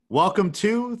Welcome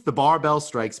to The Barbell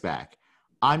Strikes Back.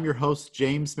 I'm your host,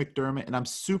 James McDermott, and I'm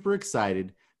super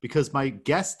excited because my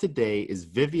guest today is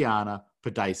Viviana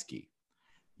Podhaiski.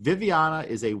 Viviana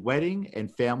is a wedding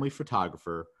and family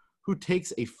photographer who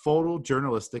takes a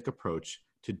photojournalistic approach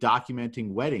to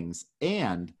documenting weddings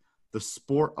and the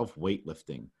sport of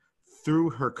weightlifting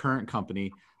through her current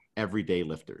company, Everyday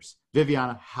Lifters.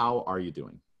 Viviana, how are you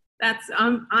doing?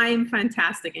 I'm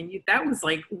fantastic. And that was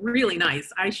like really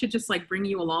nice. I should just like bring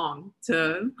you along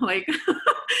to like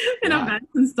events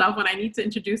and stuff when I need to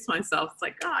introduce myself. It's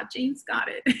like, James got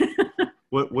it.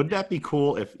 Wouldn't that be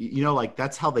cool if, like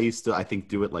that's how they used to, I think,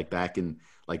 do it like back in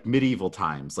like medieval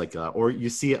times, like, or you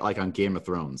see it like on Game of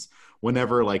Thrones,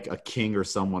 whenever like a king or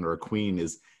someone or a queen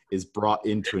is brought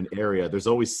into an area, there's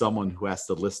always someone who has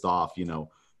to list off,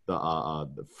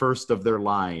 the first of their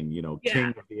line,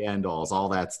 king of the end-alls, all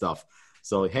that stuff.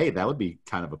 So, hey, that would be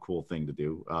kind of a cool thing to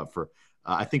do for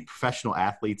I think professional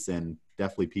athletes and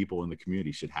definitely people in the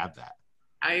community should have that.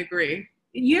 I agree.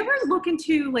 You ever look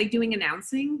into like doing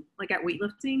announcing, like at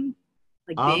weightlifting,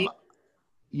 like big?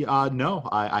 No,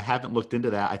 I haven't looked into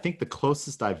that. I think the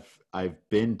closest I've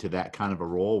been to that kind of a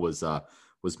role was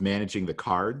managing the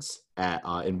cards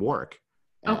in Warwick.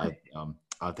 Okay.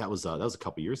 That was a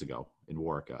couple years ago in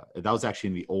Warwick. That was actually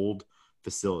in the old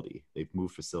facility. They've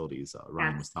moved facilities.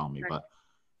 Ryan was telling me, but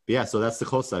yeah, so that's the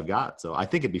closest I've got. So I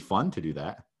think it'd be fun to do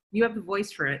that. You have the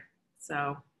voice for it,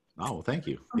 so. Oh, well, thank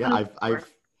you. Yeah,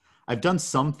 I've done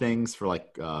some things for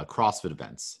like CrossFit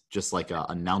events, just like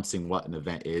announcing what an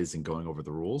event is and going over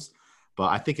the rules. But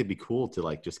I think it'd be cool to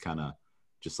like just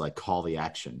like call the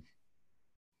action.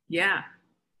 Yeah.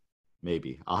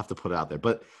 Maybe I'll have to put it out there,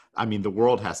 but I mean, the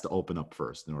world has to open up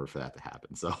first in order for that to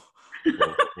happen. So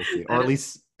we'll see. Or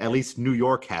at least New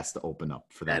York has to open up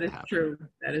for that to happen. That is true.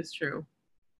 That is true.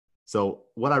 So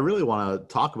what I really want to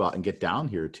talk about and get down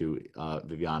here to,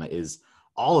 Viviana, is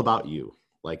all about you.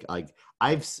 Like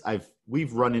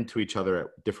we've run into each other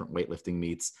at different weightlifting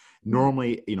meets.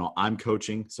 Normally, I'm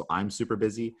coaching, so I'm super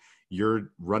busy.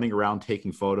 You're running around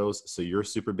taking photos, so you're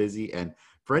super busy. And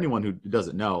for anyone who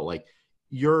doesn't know, like,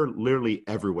 you're literally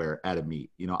everywhere at a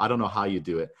meet. I don't know how you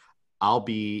do it. I'll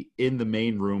be in the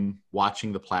main room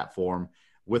watching the platform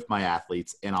with my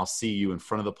athletes, and I'll see you in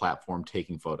front of the platform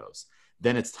taking photos.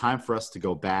 Then it's time for us to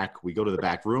go back. We go to the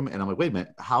back room, and I'm like, wait a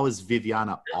minute, how is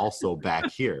Viviana also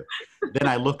back here? Then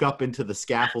I look up into the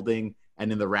scaffolding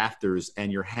and in the rafters,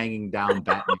 and you're hanging down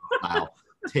Batman style,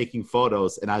 taking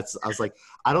photos. And I was like,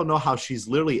 I don't know how she's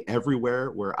literally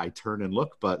everywhere where I turn and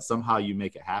look, but somehow you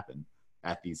make it happen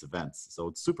at these events. So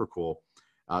it's super cool.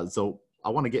 So I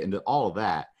want to get into all of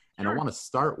that. And I want to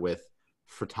start with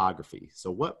photography.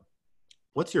 So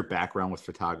what's your background with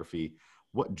photography?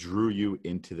 What drew you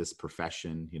into this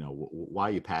profession? Why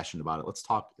are you passionate about it? Let's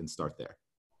talk and start there.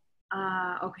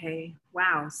 Okay.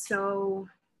 Wow. So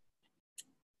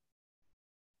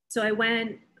I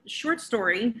went, short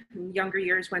story, in younger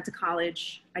years, went to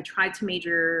college. I tried to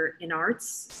major in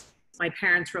arts. My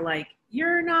parents were like,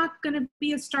 you're not going to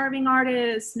be a starving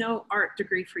artist. No art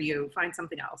degree for you. Find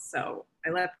something else. So I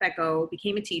let that go,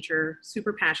 became a teacher,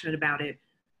 super passionate about it.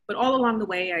 But all along the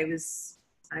way,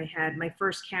 I had my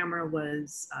first camera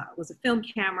was a film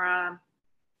camera.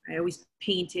 I always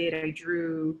painted, I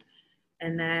drew.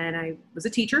 And then I was a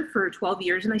teacher for 12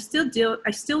 years, and I still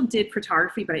did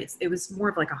photography, but it was more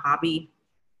of like a hobby,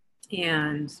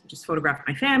 and just photographed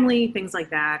my family, things like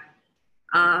that.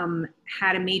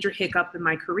 Had a major hiccup in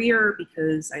my career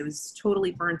because I was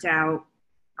totally burnt out.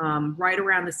 Right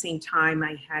around the same time,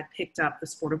 I had picked up the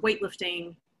sport of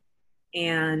weightlifting,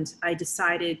 and I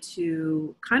decided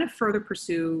to kind of further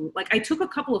pursue, like I took a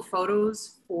couple of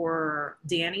photos for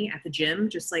Danny at the gym,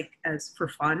 just like as for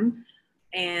fun.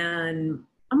 And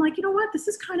I'm like, you know what, this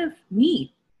is kind of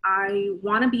neat. I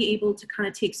want to be able to kind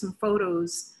of take some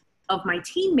photos of my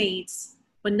teammates,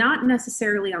 but not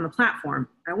necessarily on the platform.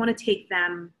 I want to take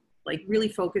them, like really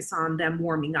focus on them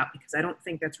warming up, because I don't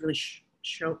think that's really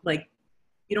like,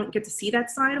 you don't get to see that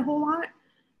side a whole lot.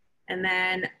 And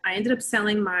then I ended up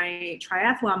selling my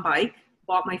triathlon bike,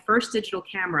 bought my first digital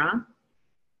camera.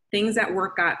 Things at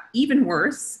work got even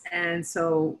worse. And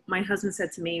so my husband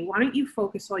said to me, why don't you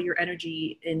focus all your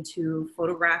energy into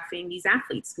photographing these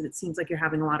athletes? Because it seems like you're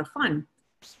having a lot of fun.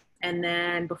 And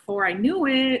then before I knew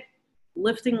it,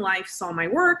 Lifting Life saw my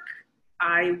work.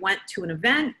 I went to an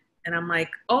event and I'm like,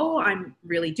 oh, I'm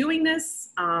really doing this.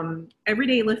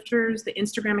 Everyday Lifters, the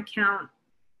Instagram account,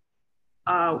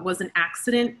 was an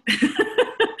accident.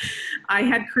 I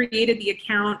had created the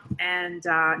account and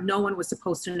no one was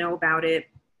supposed to know about it.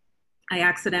 I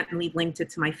accidentally linked it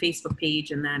to my Facebook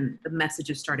page, and then the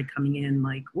messages started coming in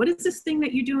like, what is this thing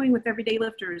that you're doing with Everyday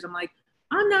Lifters? I'm like,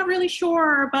 I'm not really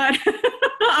sure, but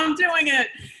I'm doing it.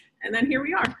 And then here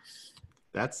we are.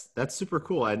 That's super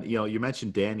cool. And you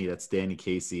mentioned Danny. That's Danny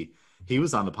Casey. He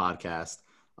was on the podcast,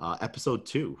 episode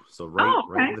 2. So Oh,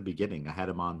 right okay. in the beginning, I had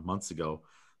him on months ago,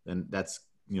 and that's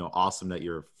awesome that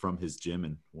you're from his gym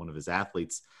and one of his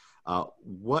athletes.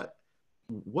 What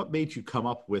made you come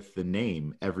up with the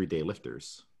name Everyday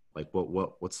Lifters? Like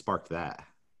what sparked that?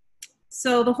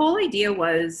 So the whole idea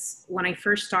was when I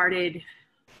first started,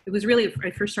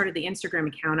 I first started the Instagram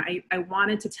account. I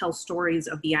wanted to tell stories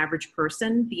of the average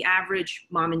person, the average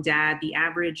mom and dad, the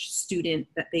average student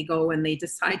that they go and they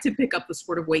decide to pick up the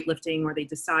sport of weightlifting, or they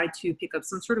decide to pick up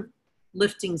some sort of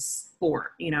lifting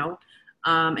sport,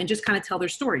 and just kind of tell their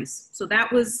stories. So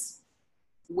that was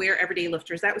where Everyday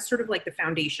Lifters, that was sort of like the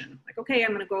foundation. Like, okay, I'm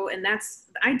going to go. And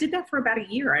I did that for about a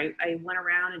year. I went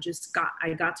around and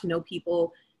I got to know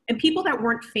people, and people that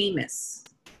weren't famous,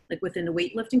 like within the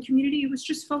weightlifting community. It was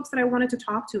just folks that I wanted to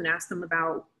talk to and ask them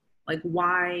about like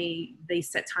why they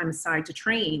set time aside to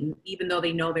train, even though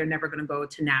they know they're never going to go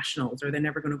to nationals or they're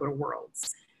never going to go to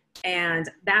worlds. And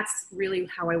that's really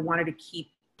how I wanted to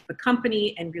keep the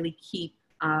company and really keep,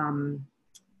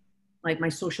 like my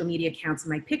social media accounts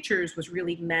and my pictures was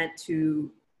really meant to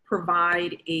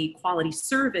provide a quality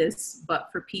service, but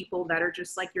for people that are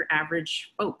just like your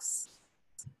average folks.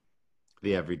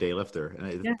 The Everyday Lifter.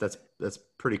 And Yeah. that's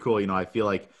pretty cool. I feel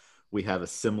like we have a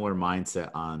similar mindset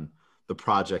on the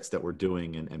projects that we're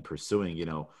doing and pursuing.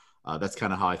 That's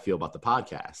kind of how I feel about the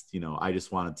podcast. I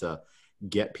just wanted to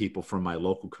get people from my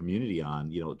local community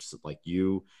on, just like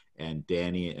you and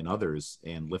Danny and others,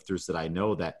 and lifters that I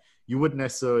know that you wouldn't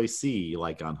necessarily see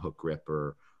like on Hook Grip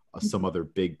or some other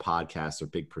big podcast or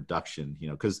big production,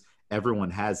 because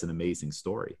everyone has an amazing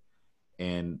story.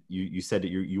 And you said that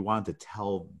you wanted to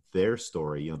tell their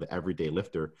story, the everyday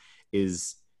lifter.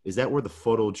 Is that where the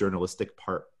photojournalistic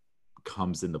part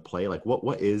comes into play? Like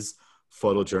what is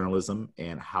photojournalism,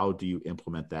 and how do you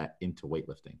implement that into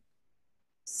weightlifting?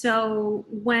 So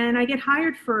when I get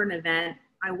hired for an event,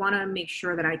 I want to make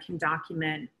sure that I can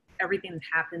document everything that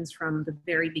happens from the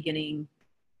very beginning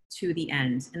to the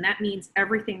end. And that means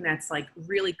everything that's like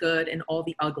really good and all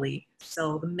the ugly.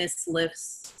 So the missed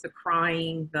lifts, the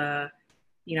crying, the,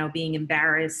 being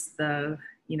embarrassed, the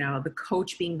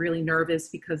coach being really nervous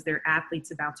because their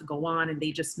athlete's about to go on and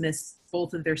they just missed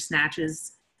both of their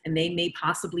snatches and they may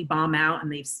possibly bomb out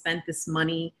and they've spent this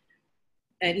money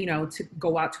and, to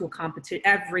go out to a competition,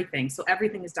 everything. So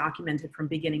everything is documented from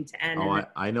beginning to end. Oh,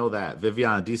 I know that.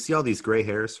 Viviana, do you see all these gray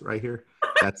hairs right here?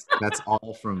 That's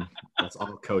all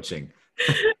coaching.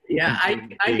 Yeah,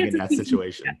 and I being get in to that see,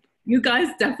 situation. you guys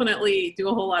definitely do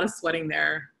a whole lot of sweating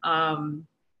there.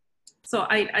 So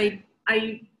I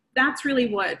that's really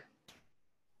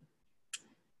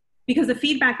because the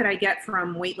feedback that I get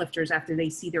from weightlifters after they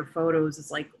see their photos is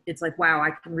like, it's like, wow, I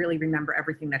can really remember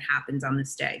everything that happened on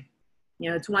this day.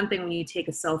 It's one thing when you take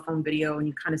a cell phone video and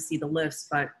you kind of see the lifts,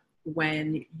 but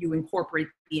when you incorporate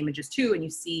the images too, and you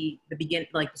see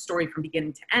the story from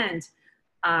beginning to end,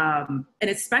 and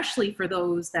especially for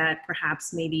those that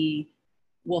perhaps maybe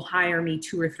will hire me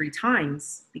 2 or 3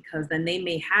 times, because then they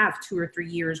may have 2 or 3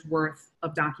 years worth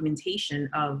of documentation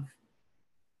of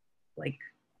like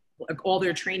all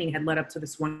their training had led up to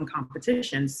this one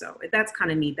competition. So that's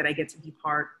kind of neat that I get to be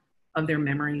part of their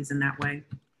memories in that way.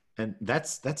 And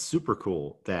that's super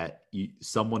cool that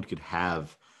someone could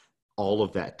have all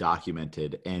of that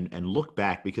documented and look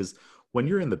back, because when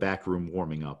you're in the back room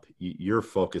warming up, you're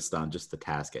focused on just the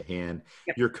task at hand.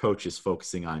 Yep. Your coach is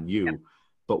focusing on you. Yep.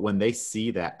 But when they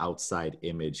see that outside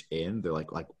image they're like,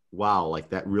 wow, like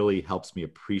that really helps me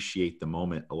appreciate the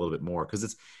moment a little bit more.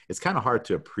 Cause it's kind of hard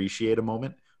to appreciate a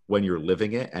moment when you're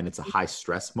living it and it's a high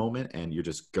stress moment and you're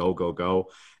just go, go, go.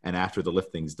 And after the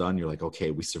lifting's done, you're like,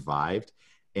 okay, we survived.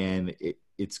 And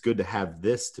it's good to have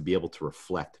this to be able to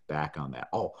reflect back on that.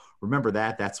 Oh, remember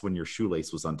that's when your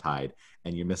shoelace was untied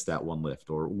and you missed that one lift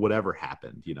or whatever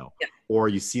happened, Yeah. Or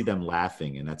you see them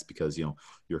laughing and that's because,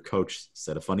 your coach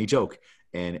said a funny joke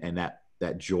and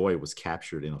that joy was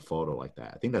captured in a photo like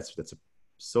that. I think that's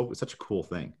such a cool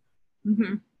thing.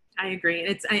 Mm-hmm. I agree.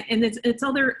 It's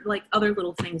other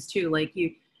little things too. Like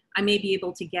I may be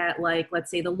able to get like, let's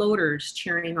say the loaders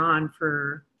cheering on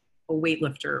for a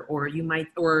weightlifter, or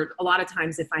a lot of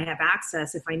times if I have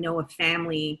access, if I know a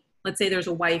family, let's say there's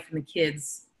a wife and the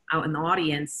kids out in the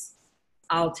audience,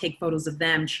 I'll take photos of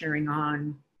them cheering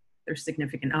on their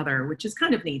significant other, which is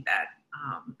kind of neat that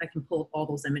I can pull all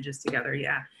those images together.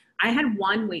 Yeah. I had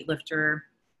one weightlifter,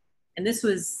 and this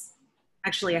was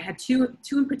actually, I had two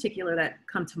in particular that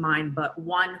come to mind, but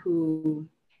one who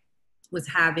was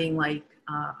having like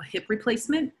a hip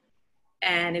replacement,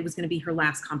 and it was going to be her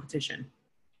last competition.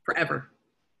 forever.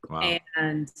 Wow.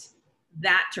 And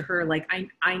that to her, like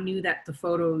I knew that the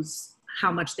photos,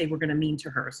 how much they were going to mean to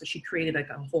her. So she created like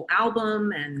a whole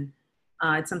album, and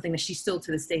it's something that she still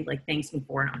to this day like thanks me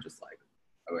for. And I'm just like,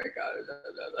 oh my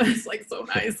God, it's like so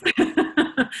nice.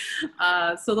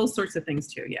 So those sorts of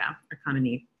things too, yeah, are kind of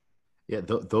neat. Yeah,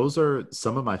 those are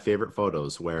some of my favorite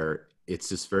photos where it's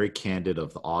just very candid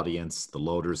of the audience, the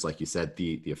loaders, like you said,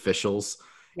 the officials,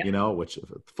 Yep. which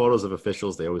photos of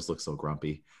officials, they always look so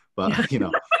grumpy. Yeah.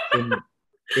 But,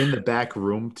 in the back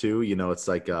room too, it's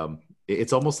like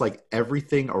it's almost like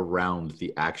everything around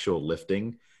the actual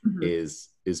lifting Mhm.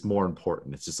 is more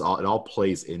important. It's just it all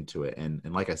plays into it. And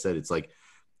like I said, it's like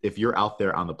if you're out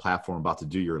there on the platform about to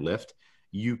do your lift,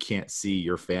 you can't see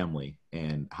your family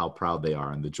and how proud they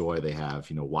are and the joy they have,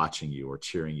 watching you or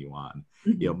cheering you on.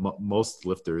 Mhm. Most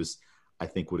lifters, I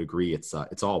think, would agree it's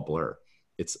all blur.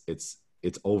 It's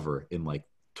over in like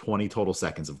 20 total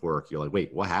seconds of work. You're like,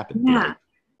 wait, what happened? Yeah.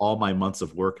 All my months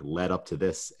of work led up to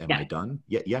this. Am Yeah. I done?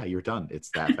 Yeah, you're done. It's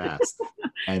that fast.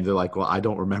 And they're like, well, I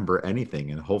don't remember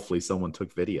anything. And hopefully someone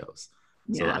took videos.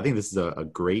 So Yeah. I think this is a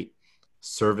great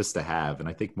service to have. And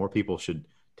I think more people should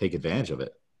take advantage of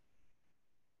it.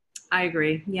 I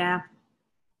agree. Yeah.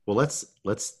 Well,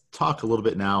 let's talk a little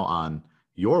bit now on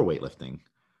your weightlifting.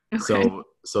 Okay.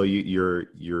 So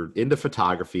you're into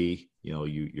photography.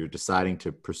 You're deciding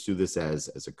to pursue this as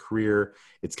a career.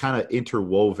 It's kind of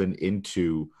interwoven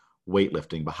into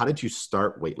weightlifting. But how did you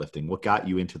start weightlifting? What got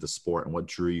you into the sport, and what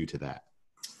drew you to that?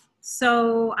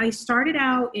 So I started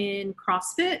out in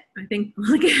CrossFit. I think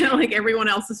like everyone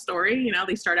else's story,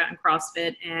 they start out in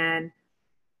CrossFit, and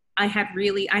I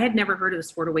had never heard of the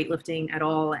sport of weightlifting at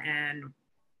all. And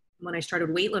when I started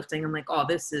weightlifting, I'm like, oh,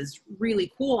 this is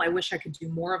really cool. I wish I could do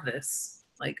more of this.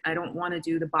 Like, I don't want to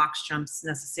do the box jumps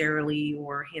necessarily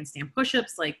or handstand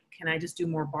push-ups. Like, can I just do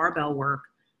more barbell work?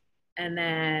 And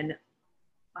then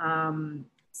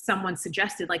someone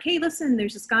suggested like, hey, listen,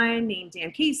 there's this guy named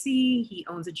Dan Casey. He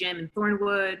owns a gym in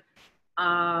Thornwood.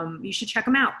 You should check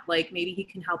him out. Like, maybe he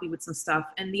can help you with some stuff.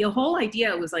 And the whole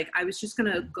idea was like, I was just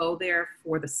going to go there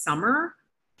for the summer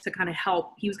to kind of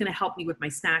help. He was going to help me with my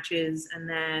snatches. And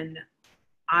then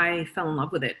I fell in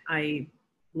love with it. I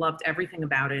loved everything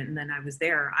about it. And then I was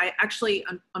there. I actually,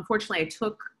 unfortunately,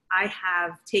 I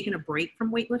have taken a break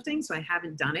from weightlifting. So I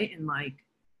haven't done it in like,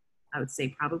 I would say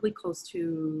probably close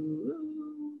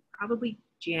to probably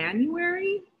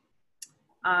January.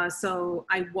 So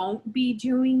I won't be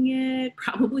doing it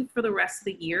probably for the rest of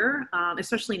the year,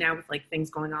 especially now with like things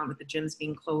going on with the gyms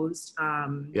being closed.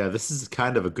 Yeah, this is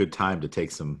kind of a good time to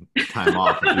take some time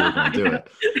off if you were going to do it.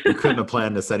 You couldn't have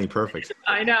planned this any perfect.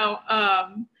 I know.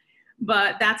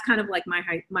 But that's kind of like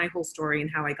my whole story and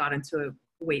how I got into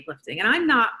weightlifting. And I'm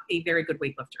not a very good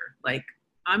weightlifter. Like,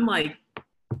 I'm like,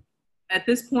 at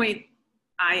this point,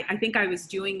 I think I was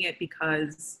doing it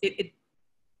because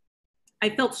I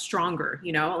felt stronger,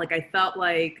 like I felt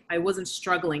like I wasn't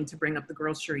struggling to bring up the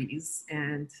groceries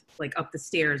and like up the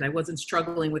stairs. I wasn't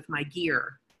struggling with my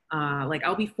gear. Like,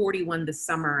 I'll be 41 this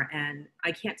summer, and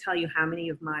I can't tell you how many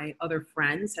of my other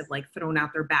friends have like thrown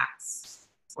out their backs,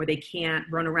 or they can't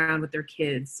run around with their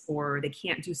kids, or they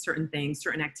can't do certain things,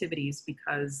 certain activities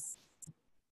because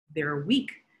they're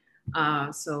weak.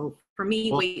 So for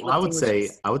me, Well, weightlifting I would was say,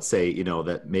 just,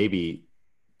 that maybe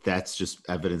that's just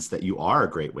evidence that you are a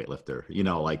great weightlifter.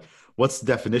 Like, what's the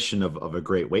definition of a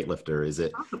great weightlifter? Is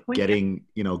it not the point. getting,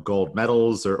 gold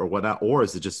medals or whatnot, or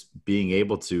is it just being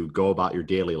able to go about your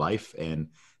daily life and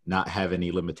not have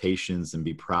any limitations and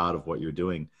be proud of what you're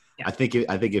doing? Yeah. I think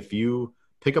if you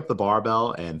pick up the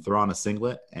barbell and throw on a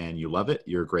singlet and you love it,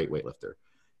 you're a great weightlifter.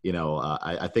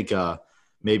 I think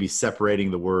maybe separating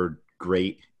the word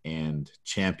great and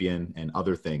champion and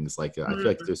other things like I feel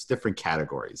like there's different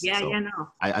categories. Yeah, So yeah,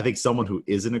 no. I think someone who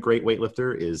isn't a great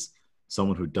weightlifter is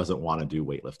someone who doesn't want to do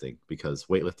weightlifting, because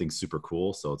weightlifting's super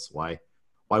cool. So it's why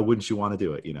wouldn't you want to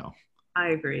do it? I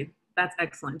agree. That's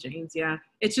excellent, James. Yeah.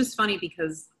 It's just funny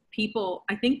because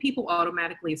I think people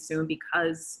automatically assume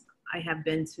because I have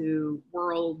been to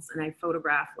worlds and I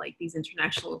photograph like these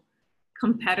international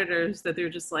competitors that they're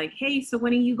just like, hey, so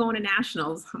when are you going to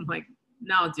nationals? I'm like,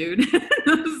 no, dude.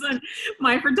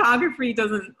 My photography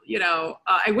doesn't,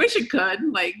 I wish it could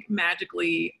like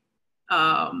magically,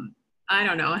 I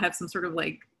don't know, I have some sort of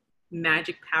like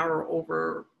magic power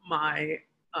over my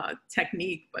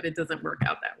technique, but it doesn't work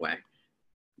out that way.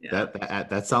 Yeah.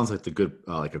 That sounds like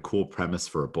like a cool premise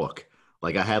for a book.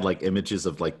 Like, I had like images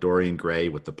of like Dorian Gray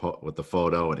with the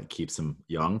photo, and it keeps him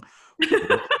young.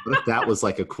 What if that was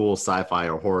like a cool sci-fi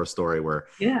or horror story where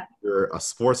Yeah. you're a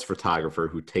sports photographer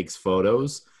who takes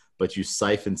photos, but you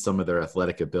siphon some of their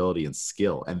athletic ability and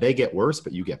skill, and they get worse,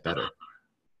 but you get better.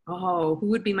 Oh, who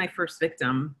would be my first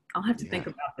victim? I'll have to think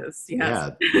Yeah. about this.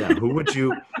 Yes. Yeah. Yeah. Who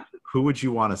would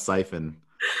you want to siphon?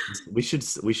 We should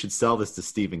sell this to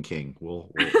Stephen King.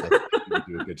 I think he would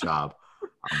do a good job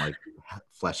on like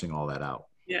fleshing all that out.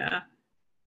 Yeah.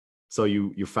 So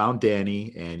you found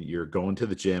Danny and you're going to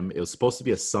the gym. It was supposed to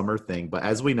be a summer thing, but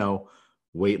as we know,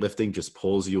 weightlifting just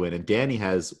pulls you in. And Danny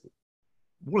has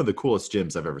one of the coolest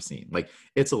gyms I've ever seen. Like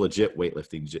it's a legit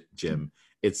weightlifting gym.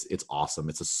 It's awesome.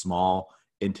 It's a small,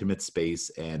 intimate space,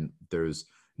 and there's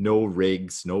no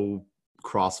rigs, no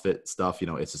CrossFit stuff.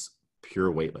 It's just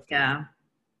pure weightlifting.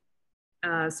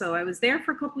 Yeah. So I was there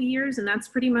for a couple of years, and that's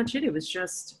pretty much it. It's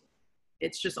just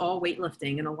all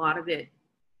weightlifting, and a lot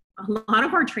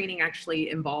of our training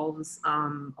actually involves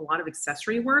a lot of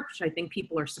accessory work, which I think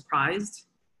people are surprised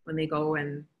when they go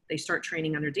and they start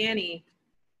training under Danny.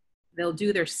 They'll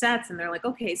do their sets and they're like,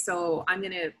 okay, so I'm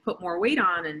going to put more weight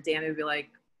on. And Danny would be like,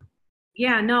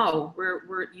 yeah, no,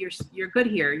 you're good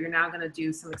here. You're now going to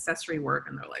do some accessory work.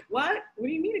 And they're like, what do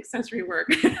you mean accessory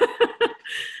work?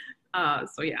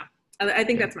 So yeah, I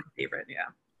think that's my favorite. Yeah.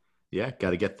 Yeah. Got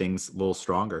to get things a little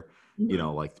stronger,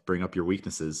 Mm-hmm. like bring up your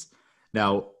weaknesses.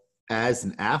 Now, as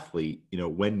an athlete,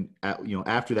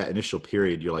 after that initial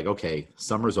period, you're like, okay,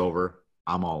 summer's over.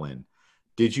 I'm all in.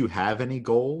 Did you have any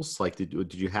goals? Like,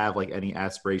 did you have like any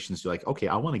aspirations? You're like, okay,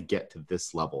 I want to get to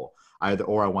this level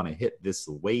or I want to hit this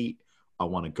weight. I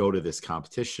want to go to this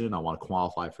competition. I want to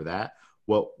qualify for that.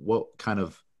 What kind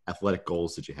of athletic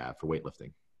goals did you have for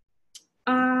weightlifting?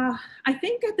 I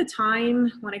think at the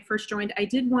time when I first joined, I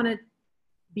did want to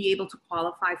be able to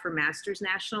qualify for Masters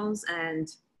Nationals, and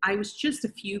I was just a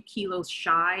few kilos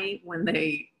shy when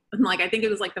I think it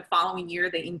was like the following year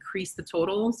they increased the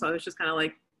total. So I was just kind of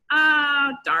like,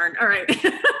 darn. All right.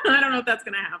 I don't know if that's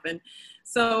going to happen.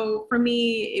 So for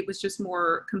me, it was just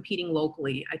more competing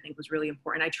locally, I think was really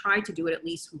important. I tried to do it at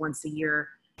least once a year.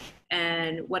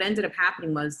 And what ended up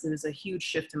happening was there was a huge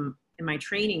shift in my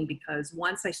training, because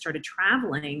once I started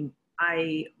traveling,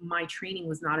 my training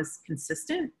was not as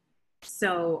consistent.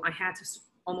 So I had to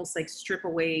almost like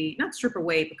not strip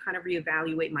away, but kind of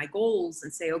reevaluate my goals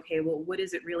and say, okay, well, what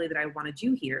is it really that I want to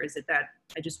do here? Is it that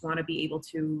I just want to be able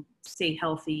to stay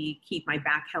healthy, keep my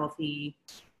back healthy,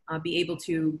 be able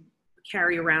to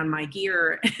carry around my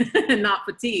gear and not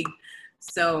fatigue?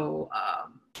 So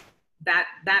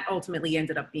that ultimately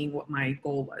ended up being what my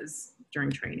goal was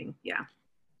during training. Yeah.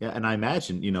 Yeah. And I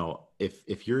imagine,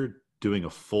 if you're doing a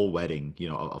full wedding,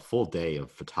 a full day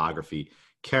of photography,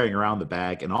 carrying around the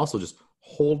bag and also just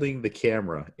holding the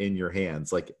camera in your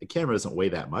hands, like the camera doesn't weigh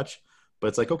that much, but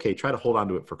it's like, okay, try to hold on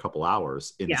to it for a couple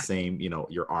hours in the same,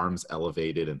 your arms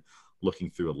elevated and looking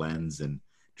through a lens, and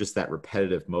just that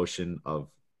repetitive motion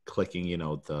of clicking,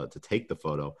 to take the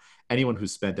photo. Anyone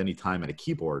who's spent any time at a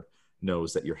keyboard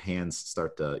knows that your hands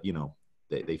start to,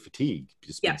 they fatigue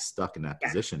just being stuck in that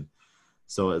position.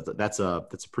 So that's a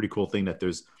pretty cool thing that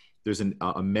there's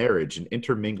a marriage, an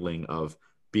intermingling of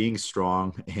being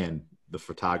strong and the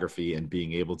photography and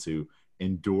being able to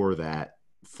endure that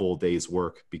full day's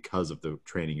work because of the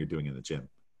training you're doing in the gym.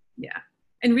 Yeah.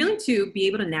 And really to be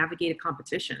able to navigate a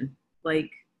competition, like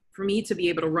for me to be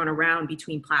able to run around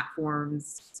between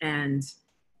platforms and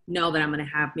know that I'm going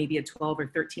to have maybe a 12 or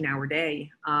 13 hour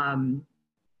day.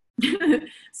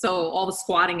 So all the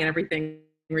squatting and everything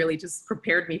really just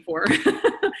prepared me for,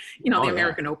 the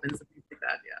American Opens and things like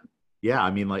that. Yeah. Yeah,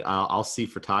 I mean, like I'll see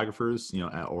photographers,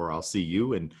 or I'll see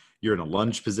you, and you're in a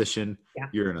lunge position,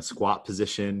 you're in a squat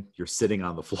position, you're sitting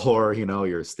on the floor,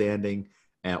 you're standing,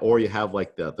 or you have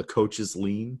like the coach's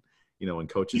lean, when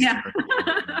coaches,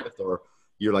 or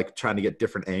you're like trying to get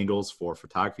different angles for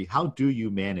photography. How do you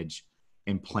manage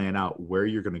and plan out where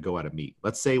you're going to go at a meet?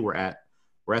 Let's say we're at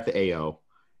the AO,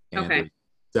 and there's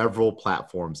several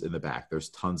platforms in the back. There's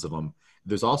tons of them.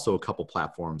 There's also a couple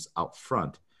platforms out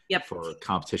front. For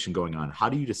competition going on. How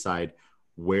do you decide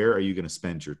where are you going to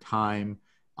spend your time,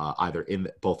 either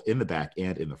both in the back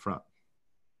and in the front?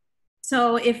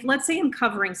 So if, let's say I'm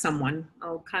covering someone,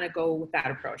 I'll kind of go with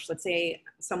that approach. Let's say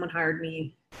someone hired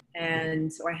me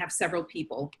and so I have several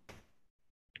people.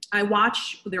 I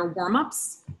watch their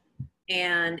warm-ups,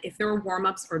 and if their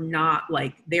warm-ups are not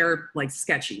like, they're like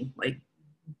sketchy, like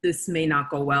this may not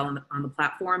go well on the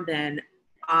platform, then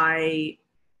I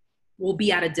will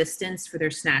be at a distance for their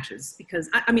snatches. Because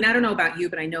I mean, I don't know about you,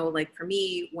 but I know like for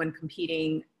me, when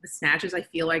competing the snatches, I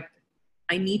feel like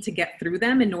I need to get through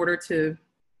them in order to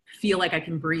feel like I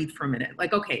can breathe for a minute.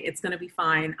 Like, okay, it's going to be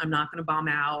fine. I'm not going to bomb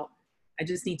out. I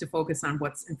just need to focus on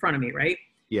what's in front of me. Right.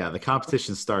 Yeah. The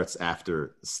competition starts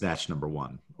after snatch number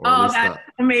one. Or that's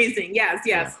amazing. Yes.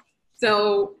 Yeah.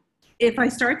 So if I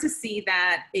start to see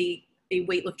that a a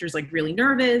weightlifter is like really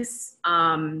nervous,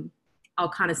 I'll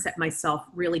kind of set myself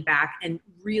really back and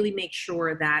really make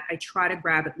sure that I try to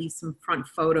grab at least some front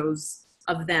photos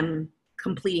of them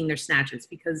completing their snatches,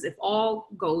 because if all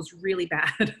goes really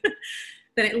bad,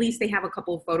 then at least they have a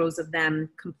couple of photos of them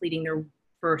completing their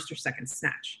first or second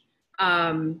snatch.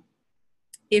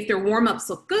 If their warm-ups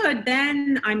look good,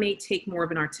 then I may take more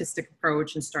of an artistic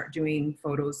approach and start doing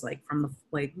photos like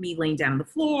like me laying down on the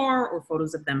floor, or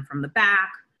photos of them from the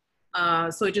back.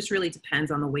 So it just really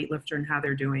depends on the weightlifter and how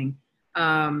they're doing.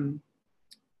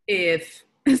 If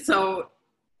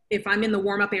I'm in the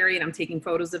warm-up area and I'm taking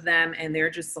photos of them and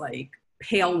they're just like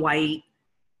pale white,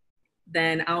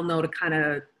 then I'll know to kind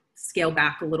of scale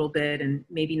back a little bit and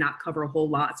maybe not cover a whole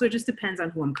lot. So it just depends on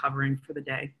who I'm covering for the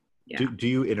day. Yeah. Do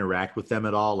you interact with them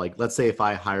at all? Like, let's say if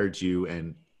I hired you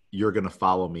and you're going to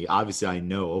follow me, obviously I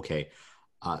know, okay.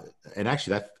 And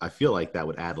actually I feel like that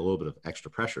would add a little bit of extra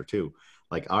pressure too.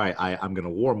 Like, all right, I'm going to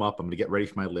warm up. I'm going to get ready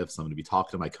for my lifts. I'm going to be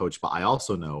talking to my coach, but I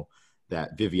also know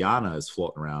that Viviana is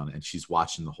floating around and she's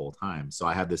watching the whole time. So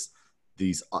I have this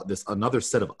another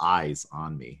set of eyes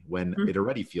on me when it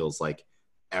already feels like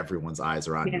everyone's eyes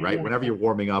are on you, right? Whenever you're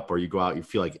warming up or you go out, you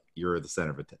feel like you're the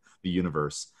center of the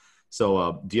universe.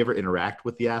 So do you ever interact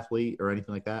with the athlete or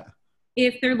anything like that?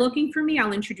 If they're looking for me,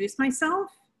 I'll introduce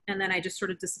myself and then I just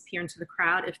sort of disappear into the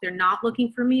crowd. If they're not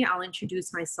looking for me, I'll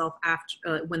introduce myself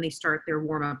after when they start their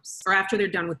warm-ups or after they're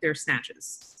done with their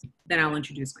snatches. Then I'll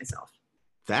introduce myself.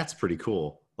 That's pretty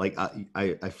cool. Like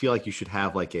I feel like you should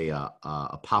have like a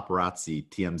paparazzi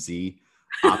TMZ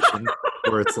option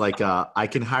where it's like I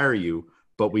can hire you,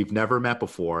 but we've never met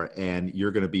before, and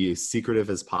you're going to be as secretive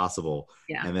as possible,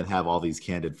 and then have all these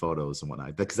candid photos and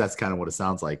whatnot. Because that's kind of what it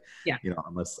sounds like. Yeah. You know,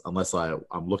 unless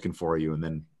I'm looking for you, and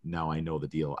then now I know the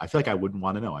deal. I feel like I wouldn't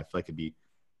want to know. I feel like it'd be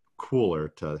cooler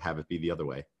to have it be the other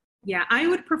way. Yeah, I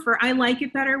would prefer. I like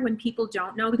it better when people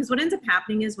don't know, because what ends up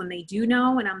happening is when they do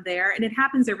know and I'm there, and it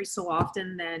happens every so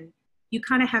often, then you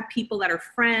kind of have people that are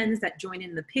friends that join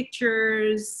in the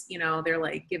pictures. You know, they're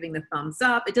like giving the thumbs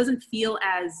up. It doesn't feel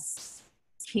as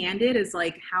candid as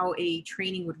like how a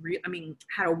training would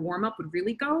how a warm-up would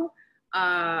really go,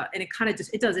 and it kind of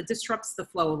it disrupts the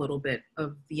flow a little bit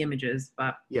of the images.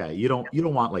 But yeah, you don't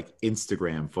want like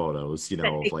Instagram photos, you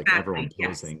know, of like everyone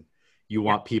posing. Yes. You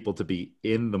want people to be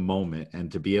in the moment and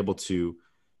to be able to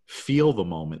feel the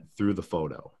moment through the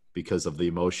photo because of the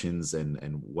emotions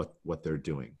and what they're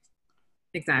doing.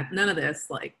 Exactly. None of this,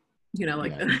 like, you know,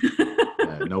 like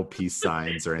no peace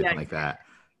signs or anything like that.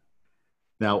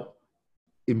 Now,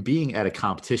 in being at a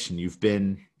competition, you've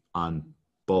been on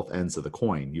both ends of the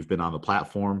coin. You've been on the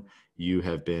platform. You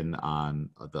have been on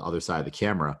the other side of the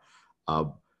camera.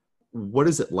 What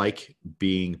is it like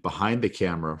being behind the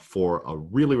camera for a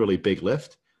really, really big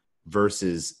lift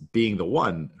versus being the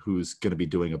one who's going to be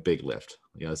doing a big lift?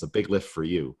 You know, it's a big lift for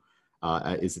you.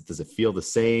 Does it feel the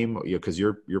same? You know, because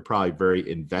you're probably very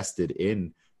invested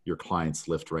in your client's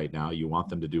lift right now. You want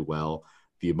them to do well.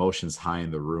 The emotion's high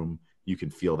in the room. You can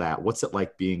feel that. What's it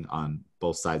like being on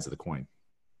both sides of the coin?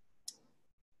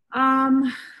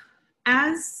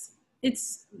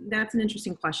 That's an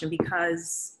interesting question,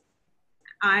 because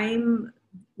I'm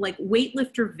like,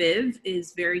 weightlifter Viv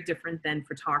is very different than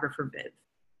photographer Viv.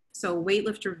 So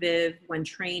weightlifter Viv, when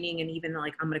training and even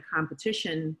like I'm at a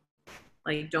competition,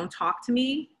 like, don't talk to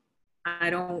me.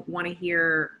 I don't want to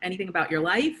hear anything about your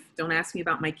life. Don't ask me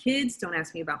about my kids. Don't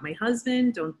ask me about my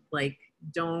husband. Don't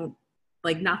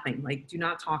nothing. Like, do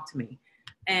not talk to me.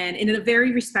 And in a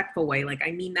very respectful way. Like, I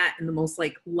mean that in the most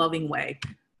like loving way.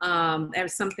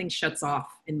 If something shuts off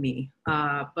in me.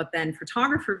 But then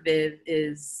photographer Viv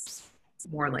is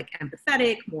more like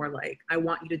empathetic, more like, I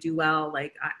want you to do well.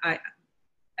 Like, I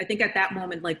think at that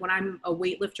moment, like when I'm a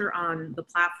weightlifter on the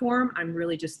platform, I'm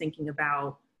really just thinking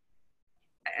about,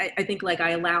 I think like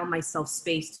I allow myself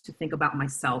space to think about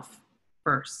myself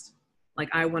first. Like,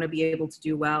 I want to be able to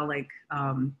do well, like,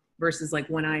 versus like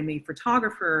when I'm a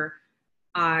photographer,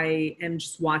 I am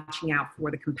just watching out for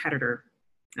the competitor.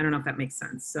 I don't know if that makes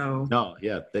sense. So no,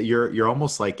 yeah, you're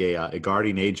almost like a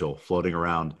guardian angel floating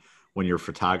around when you're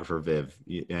photographer Viv,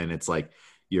 and it's like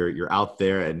you're out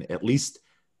there, and at least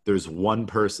there's one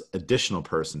additional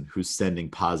person who's sending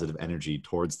positive energy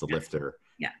towards the lifter.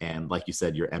 Yeah. And like you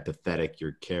said, you're empathetic,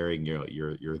 you're caring,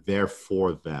 you're there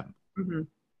for them. Mm-hmm.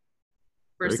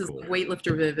 Versus cool. The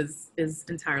weightlifter Viv is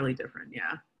entirely different.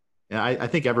 Yeah. Yeah, I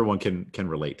think everyone can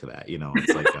relate to that. You know,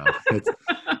 it's like it's,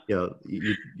 you know,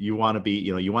 you want to be,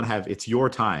 you know, you want to have, it's your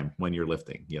time when you're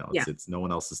lifting. You know, it's no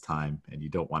one else's time, and you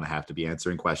don't want to have to be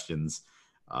answering questions.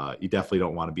 You definitely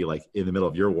don't want to be like in the middle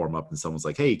of your warm up and someone's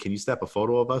like, "Hey, can you snap a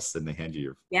photo of us?" And they hand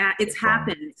you Yeah, your it's phone.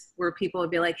 happened where people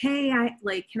would be like, "Hey,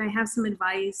 can I have some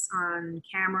advice on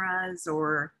cameras?"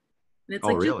 Or, and it's Oh,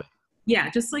 like, just, really? yeah,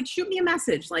 just like shoot me a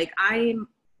message. Like I'm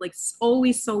like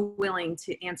always so willing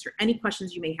to answer any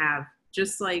questions you may have,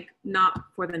 just like not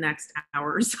for the next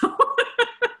hour or so.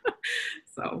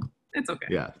 So it's okay.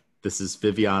 Yeah. This is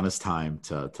Viviana's time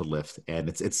to lift, and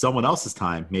it's someone else's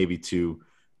time maybe to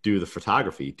do the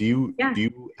photography. Yeah. Do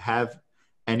you have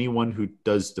anyone who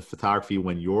does the photography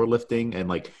when you're lifting, and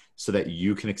like so that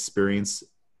you can experience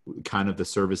kind of the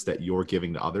service that you're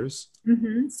giving to others?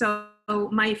 So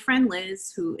my friend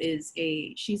Liz, who is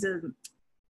she's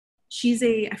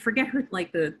a I forget her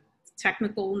like the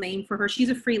technical name for her.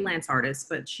 She's a freelance artist,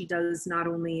 but she does not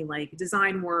only like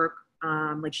design work.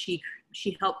 Like she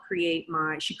helped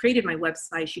she created my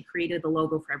website. She created the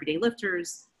logo for Everyday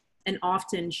Lifters, and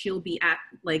often she'll be at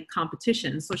like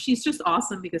competitions. So she's just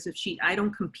awesome because I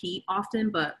don't compete often,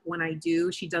 but when I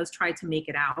do, she does try to make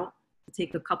it out to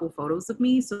take a couple photos of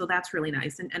me. So that's really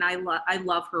nice, and I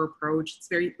love her approach. It's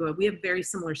very good. We have very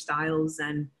similar styles,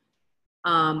 and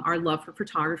our love for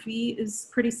photography is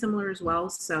pretty similar as well.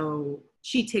 So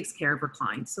she takes care of her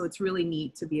clients. So it's really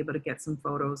neat to be able to get some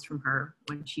photos from her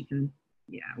when she can,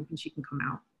 yeah, when she can come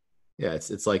out. Yeah,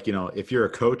 it's like, if you're a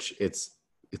coach, it's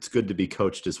good to be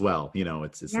coached as well.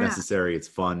 It's Yeah. necessary, it's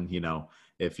fun.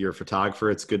 If you're a photographer,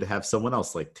 it's good to have someone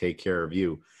else like take care of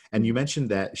you. And you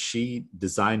mentioned that she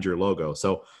designed your logo.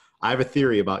 So I have a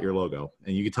theory about your logo,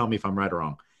 and you can tell me if I'm right or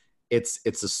wrong. It's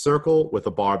a circle with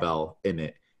a barbell in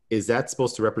it. Is that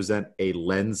supposed to represent a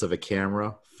lens of a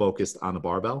camera focused on a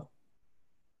barbell?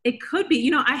 It could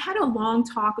be. I had a long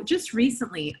talk just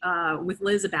recently with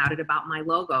Liz about it, about my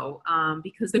logo,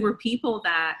 because there were people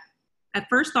that at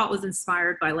first thought was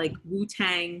inspired by like Wu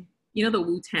Tang, the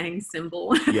Wu Tang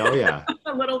symbol Yeah, oh yeah.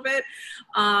 a little bit.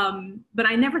 But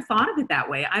I never thought of it that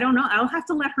way. I don't know. I'll have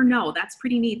to let her know. That's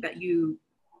pretty neat that you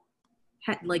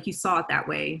like you saw it that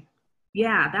way.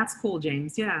 Yeah, that's cool,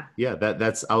 James. Yeah. Yeah,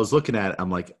 that's I was looking at it,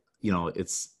 I'm like,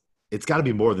 it's got to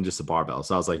be more than just a barbell.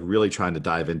 So I was like really trying to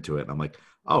dive into it. And I'm like,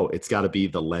 oh, it's got to be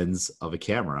the lens of a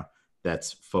camera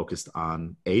that's focused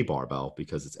on a barbell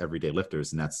because it's everyday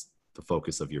lifters and that's the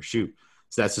focus of your shoot.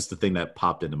 So that's just the thing that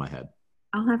popped into my head.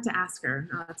 I'll have to ask her.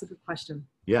 Oh, that's a good question.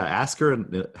 Yeah, ask her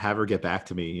and have her get back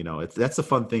to me. That's the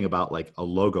fun thing about like a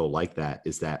logo like that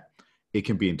is that it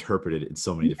can be interpreted in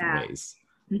so many different Yeah. ways.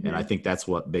 And I Mm-hmm. think that's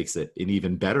what makes it an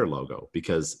even better logo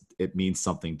because it means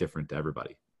something different to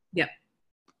everybody. Yep.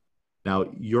 Now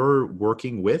you're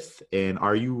working with, and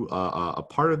are you a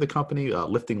part of the company,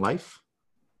 Lifting Life?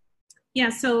 Yeah.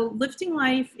 So Lifting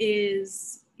Life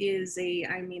is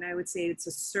I mean, I would say it's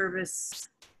a service.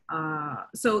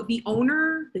 So the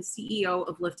owner, the CEO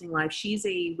of Lifting Life, she's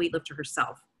a weightlifter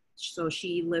herself. So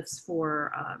she lifts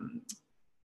for,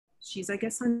 she's, I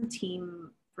guess, on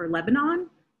team for Lebanon,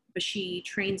 but she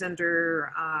trains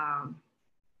under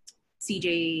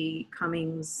CJ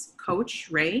Cummings' coach,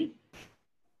 Ray.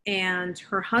 And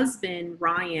her husband,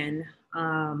 Ryan,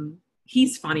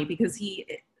 he's funny because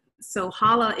so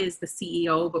Hala is the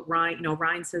CEO, but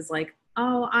Ryan says like,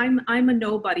 oh, I'm a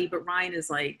nobody, but Ryan is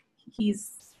like, he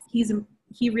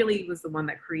really was the one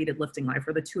that created Lifting Life,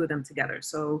 or the two of them together.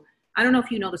 So I don't know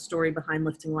if you know the story behind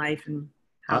Lifting Life and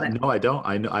how that. No, I don't.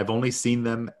 I know I've only seen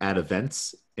them at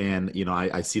events, and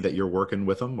I see that you're working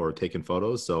with them or taking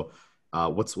photos. So,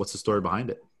 what's the story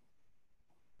behind it?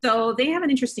 So they have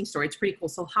an interesting story. It's pretty cool.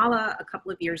 So Hala, a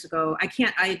couple of years ago,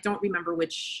 I don't remember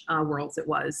which Worlds it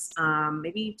was.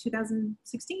 Maybe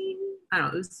 2016. I don't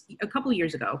know. It was a couple of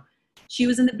years ago. She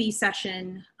was in the B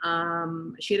session.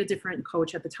 She had a different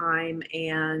coach at the time,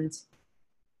 and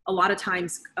a lot of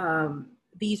times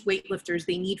these weightlifters,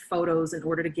 they need photos in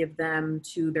order to give them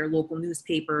to their local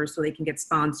newspapers so they can get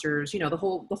sponsors. The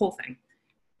whole thing.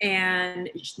 And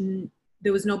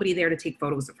there was nobody there to take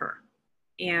photos of her.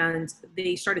 And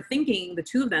they started thinking, the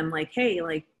two of them, like, hey,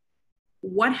 like,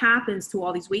 what happens to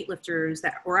all these weightlifters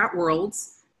that are at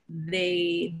Worlds?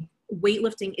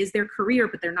 Weightlifting is their career,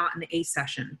 but they're not in the A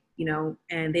session,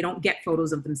 and they don't get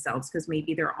photos of themselves because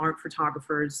maybe there aren't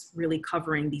photographers really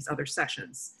covering these other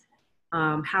sessions.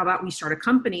 How about we start a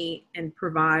company and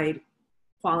provide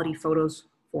quality photos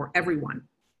for everyone,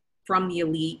 from the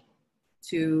elite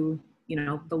to,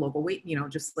 the local weight,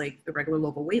 just like the regular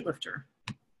local weightlifter.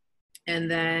 And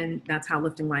then that's how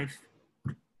Lifting Life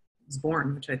was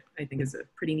born, which I think is a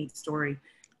pretty neat story.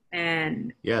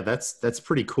 And Yeah, that's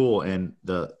pretty cool. And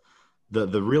the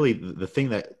really the thing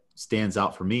that stands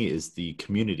out for me is the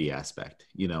community aspect.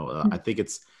 I think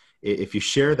it's if you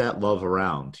share that love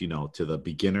around, to the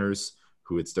beginners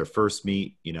who it's their first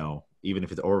meet, even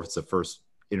if it's the first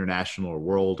international or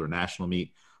world or national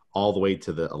meet, all the way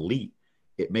to the elite,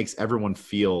 it makes everyone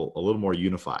feel a little more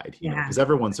unified, you know, because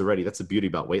everyone's already, that's the beauty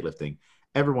about weightlifting.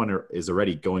 Everyone is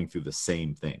already going through the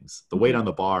same things. The weight on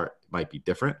the bar might be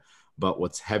different, but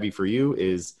what's heavy for you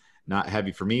is not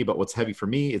heavy for me, but what's heavy for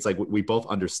me, it's like we both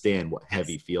understand what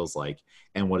heavy feels like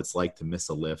and what it's like to miss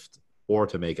a lift or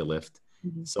to make a lift.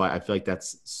 So I feel like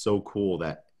that's so cool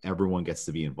that everyone gets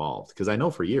to be involved. Because I know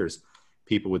for years,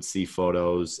 people would see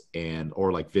photos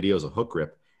or like videos of hook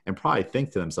grip and probably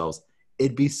think to themselves,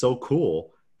 it'd be so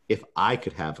cool if I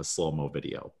could have a slow-mo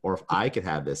video or if I could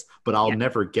have this, but I'll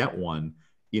never get one,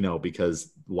 you know,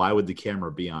 because why would the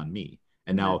camera be on me?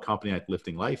 And now a company like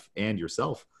Lifting Life and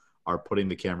yourself are putting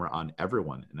the camera on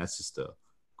everyone. And that's just the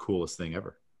coolest thing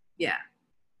ever. Yeah.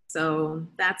 So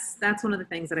that's one of the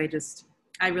things that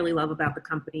I really love about the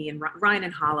company, and Ryan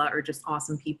and Hala are just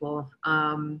awesome people.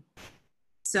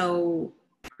 So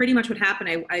pretty much what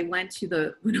happened, I went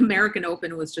to when American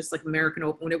Open was just like American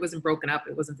Open, when it wasn't broken up,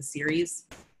 it wasn't the series.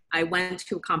 I went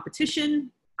to a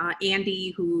competition.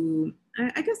 Andy, who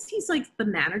I guess he's like the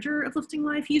manager of Lifting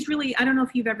Life. He's really, I don't know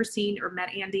if you've ever seen or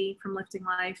met Andy from Lifting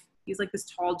Life. He's like this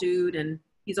tall dude, and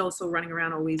he's also running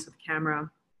around always with a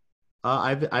camera. I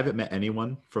haven't met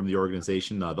anyone from the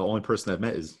organization. The only person I've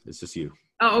met is just you.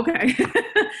 Oh, okay.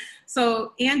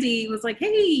 So Andy was like,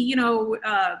 hey, you know,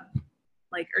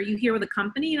 like, are you here with a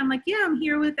company? And I'm like, yeah, I'm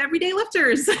here with Everyday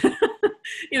Lifters.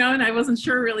 You know, and I wasn't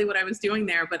sure really what I was doing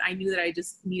there, but I knew that I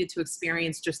just needed to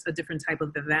experience just a different type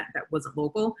of event that wasn't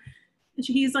local. And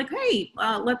he's like, hey,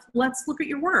 let's look at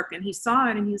your work. And he saw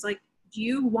it and he's like, do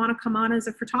you want to come on as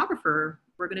a photographer?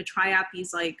 We're going to try out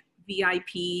these like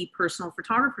VIP personal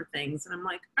photographer things. And I'm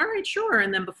like, all right, sure.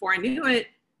 And then before I knew it,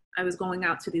 I was going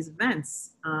out to these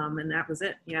events. And that was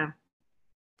it. Yeah.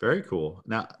 Very cool.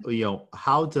 Now, you know,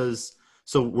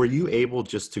 so were you able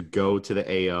just to go to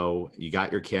the AO, you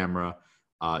got your camera,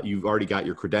 you've already got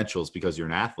your credentials because you're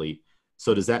an athlete.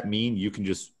 So does that mean you can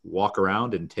just walk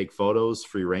around and take photos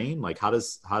free reign? Like how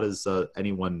does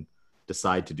anyone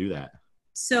decide to do that?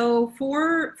 So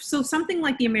something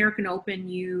like the American Open,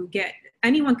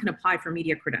 anyone can apply for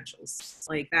media credentials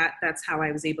like that. That's how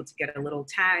I was able to get a little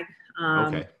tag.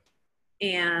 Okay.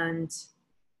 And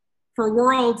for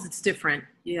Worlds, it's different.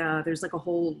 Yeah. There's like a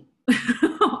whole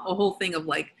thing of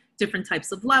like different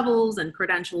types of levels and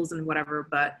credentials and whatever.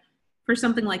 But for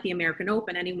something like the American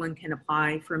Open, anyone can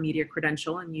apply for a media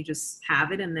credential and you just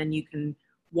have it and then you can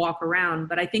walk around.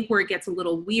 But I think where it gets a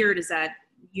little weird is that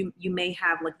you may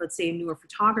have, like, let's say a newer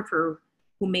photographer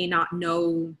who may not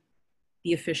know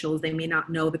the officials. They may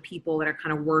not know the people that are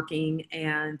kind of working,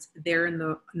 and they're in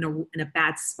a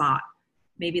bad spot.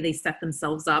 Maybe they set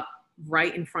themselves up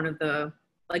right in front of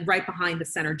right behind the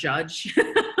center judge,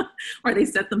 or they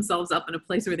set themselves up in a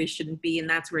place where they shouldn't be. And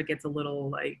that's where it gets a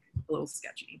little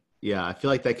sketchy. Yeah. I feel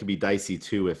like that could be dicey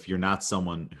too. If you're not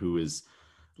someone who is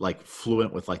like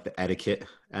fluent with like the etiquette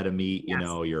at a meet, you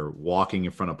know, you're walking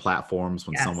in front of platforms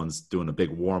when someone's doing a big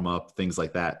warm up, things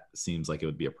like that, seems like it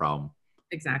would be a problem.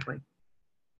 Exactly.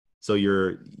 So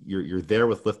you're there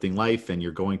with Lifting Life and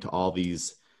you're going to all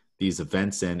these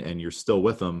events and you're still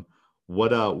with them.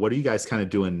 What are you guys kind of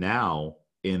doing now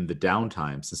in the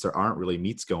downtime, since there aren't really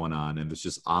meets going on and there's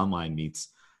just online meets?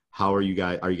 How are you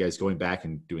guys going back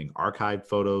and doing archived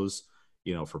photos,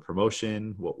 you know, for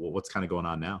promotion? What's kind of going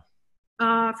on now?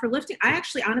 For lifting, I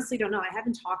actually honestly don't know. I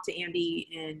haven't talked to Andy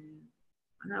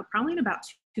probably in about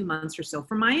 2 months or so.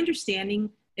 From my understanding,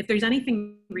 if there's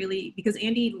anything really, because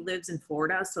Andy lives in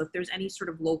Florida, so if there's any sort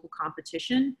of local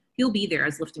competition, he'll be there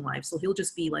as Lifting Life. So he'll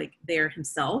just be like there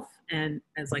himself, and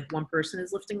as like one person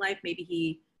is Lifting Life. Maybe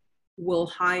he will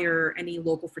hire any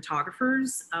local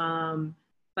photographers.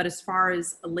 But as far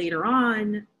as later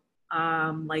on,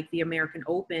 like the American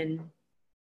Open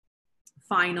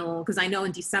final, because I know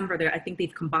in December I think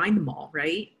they've combined them all,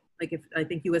 right? Like I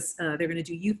think US they're going to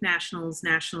do youth nationals,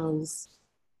 and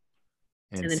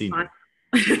then senior.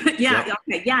 Yeah. Yep.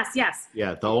 Okay. Yes.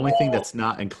 Yeah. The only thing that's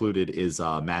not included is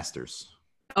masters.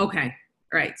 Okay.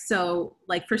 All right. So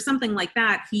like for something like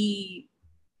that,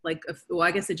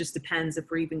 I guess it just depends if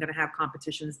we're even going to have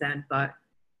competitions then, but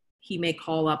he may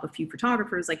call up a few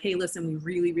photographers like, hey, listen, we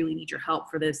really, really need your help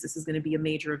for this. This is going to be a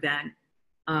major event.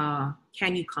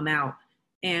 Can you come out?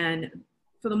 And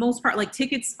for the most part, like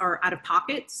tickets are out of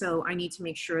pocket. So I need to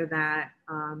make sure that,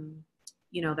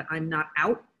 that I'm not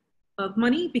out of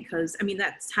money, because I mean,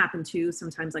 that's happened too.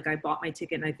 Sometimes like I bought my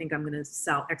ticket and I think I'm going to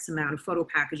sell X amount of photo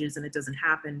packages and it doesn't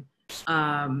happen.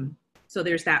 So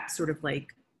there's that sort of like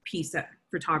piece that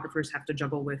photographers have to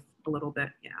juggle with a little bit.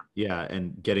 Yeah. Yeah.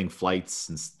 And getting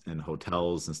flights and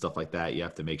hotels and stuff like that. You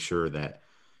have to make sure that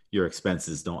your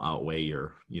expenses don't outweigh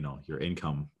your, your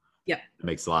income. Yep. It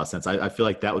makes a lot of sense. I feel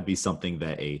like that would be something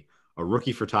that a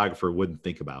rookie photographer wouldn't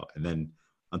think about. And then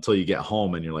until you get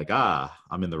home and you're like,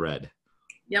 I'm in the red.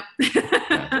 Yep.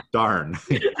 Yeah, darn.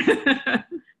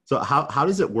 So how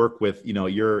does it work with,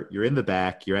 you're in the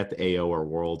back, you're at the AO or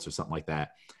Worlds or something like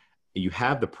that. You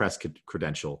have the press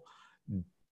credential.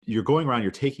 You're going around,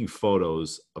 you're taking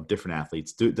photos of different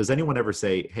athletes. Does anyone ever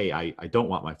say, hey, I don't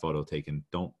want my photo taken.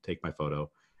 Don't take my photo.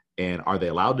 And are they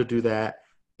allowed to do that?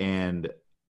 And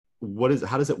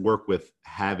how does it work with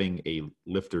having a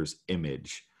lifter's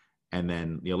image? And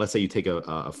then, let's say you take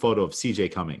a photo of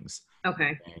CJ Cummings.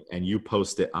 Okay. And you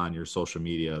post it on your social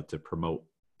media to promote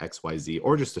XYZ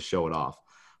or just to show it off.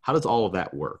 How does all of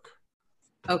that work?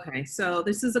 Okay, so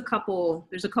there's a couple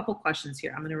questions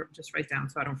here. I'm going to just write down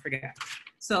so I don't forget.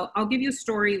 So I'll give you a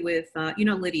story with,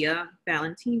 Lydia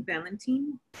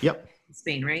Valentin. Yep.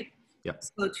 Spain, right? Yep.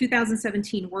 So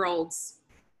 2017 Worlds,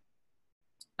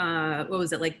 what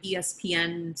was it? Like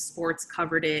ESPN Sports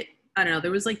covered it. I don't know.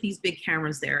 There was like these big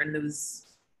cameras there and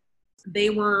they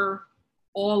were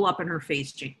all up in her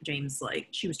face, James. Like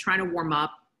she was trying to warm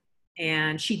up.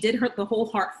 And she did the whole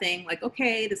heart thing, like,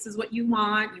 okay, this is what you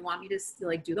want. You want me to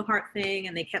like do the heart thing.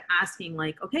 And they kept asking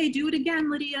like, okay, do it again,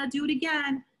 Lydia, do it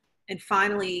again. And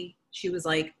finally she was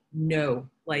like, no,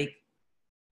 like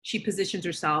she positioned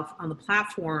herself on the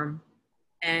platform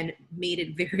and made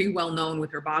it very well known with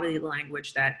her body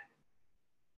language that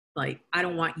like, I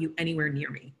don't want you anywhere near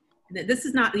me. And this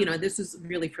is not, this is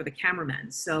really for the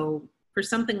cameramen. So for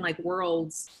something like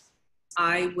Worlds,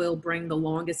 I will bring the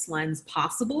longest lens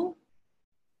possible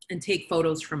and take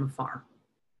photos from afar.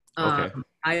 Okay.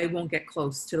 I won't get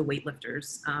close to the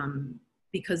weightlifters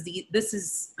because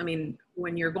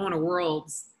when you're going to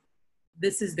Worlds,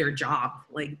 this is their job.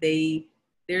 Like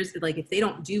if they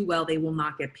don't do well, they will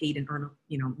not get paid and earn,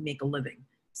 make a living.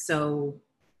 So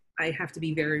I have to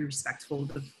be very respectful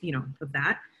of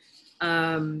that.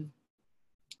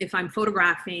 If I'm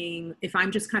photographing, if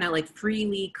I'm just kind of like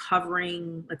freely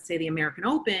covering, let's say the American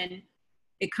Open,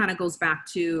 it kind of goes back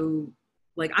to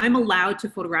like, I'm allowed to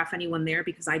photograph anyone there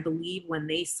because I believe when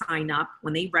they sign up,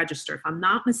 when they register, if I'm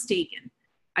not mistaken,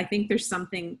 I think there's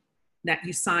something that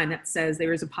you sign that says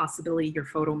there is a possibility your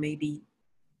photo may be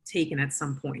taken at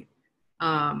some point.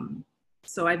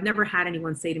 So I've never had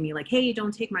anyone say to me like, hey,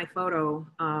 don't take my photo.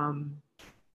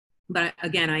 But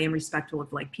again, I am respectful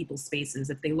of like people's spaces.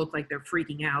 If they look like they're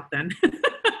freaking out, then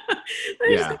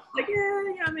yeah, like,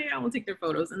 maybe I won't take their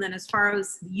photos. And then as far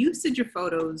as usage of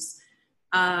photos,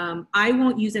 I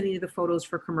won't use any of the photos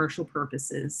for commercial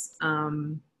purposes.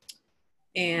 And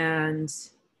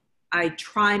I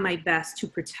try my best to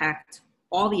protect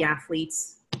all the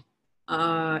athletes.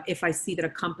 If I see that a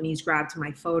company's grabbed to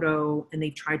my photo and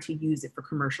they've tried to use it for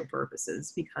commercial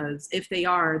purposes, because if they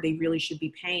are, they really should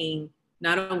be paying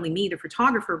not only me, the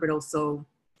photographer, but also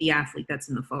the athlete that's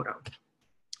in the photo.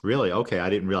 Really? Okay.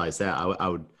 I didn't realize that. I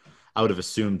would have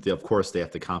assumed that, of course, they have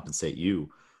to compensate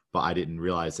you, but I didn't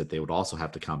realize that they would also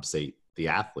have to compensate the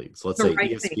athletes. So let's say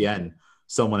ESPN,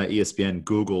 someone at ESPN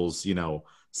Googles,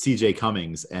 CJ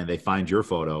Cummings, and they find your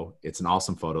photo. It's an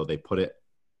awesome photo. They put it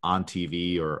on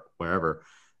TV or wherever.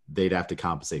 They'd have to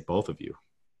compensate both of you.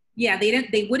 Yeah,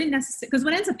 they wouldn't necessarily, because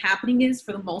what ends up happening is,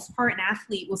 for the most part, an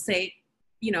athlete will say,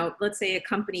 let's say a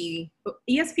company,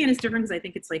 ESPN is different because I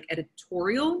think it's like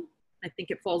editorial. I think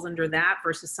it falls under that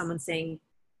versus someone saying,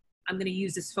 I'm going to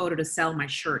use this photo to sell my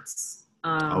shirts.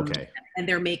 Okay. And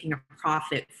they're making a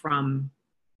profit from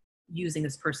using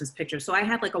this person's picture. So I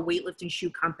had like a weightlifting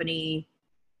shoe company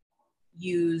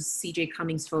use CJ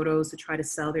Cummings photos to try to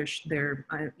sell their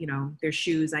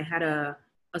shoes. I had a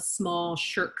small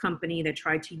shirt company that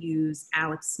tried to use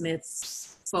Alex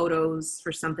Smith's photos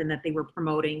for something that they were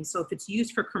promoting. So if it's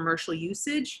used for commercial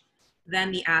usage,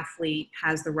 then the athlete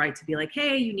has the right to be like,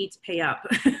 hey, you need to pay up.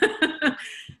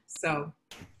 So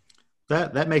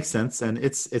that makes sense. And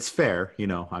it's fair.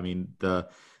 There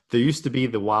used to be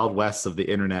the Wild West of the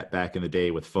internet back in the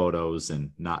day with photos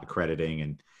and not crediting.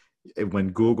 And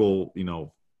when Google,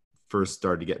 first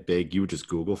started to get big, you would just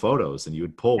Google photos and you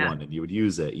would pull one and you would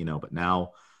use it, but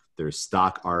now there's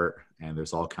stock art and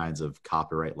there's all kinds of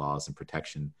copyright laws and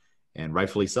protection, and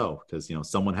rightfully so, because,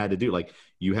 someone had to do, like,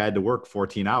 you had to work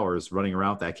 14 hours running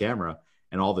around with that camera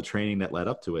and all the training that led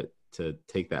up to it to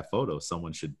take that photo.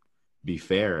 Someone should be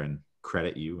fair and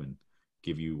credit you and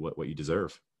give you what you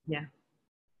deserve. Yeah.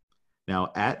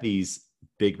 Now at these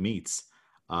big meets,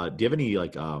 do you have any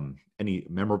any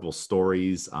memorable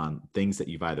stories on things that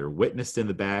you've either witnessed in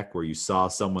the back where you saw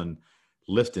someone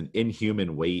lift an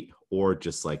inhuman weight, or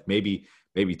just like maybe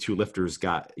two lifters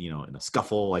got, in a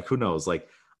scuffle, like who knows? Like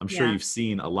I'm sure Yeah. you've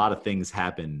seen a lot of things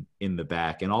happen in the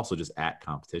back and also just at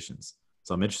competitions.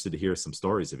 So I'm interested to hear some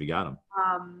stories if you got them.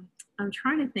 I'm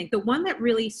trying to think. The one that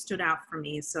really stood out for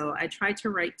me, so I tried to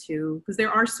write two because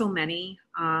there are so many.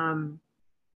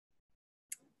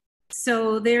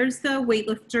 So there's the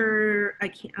weightlifter. I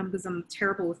can't because I'm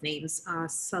terrible with names.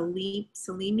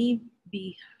 Salimi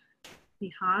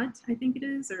Bihad, I think it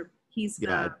is, or he's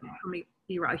Yeah, from I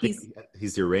Iraq. think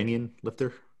he's the Iranian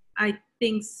lifter. I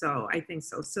think so. I think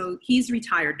so. So he's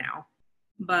retired now,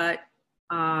 but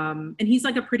and he's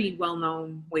like a pretty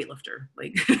well-known weightlifter.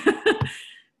 Like,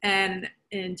 and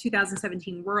in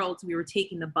 2017 Worlds, we were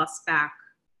taking the bus back.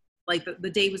 Like the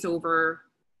day was over.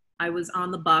 I was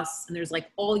on the bus, and there's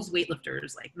like all these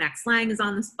weightlifters. Like Max Lang is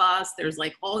on this bus. There's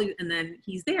like all these, and then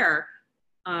he's there.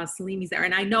 Salimi's there,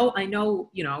 and I know, I know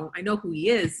who he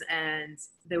is. And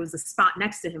there was a spot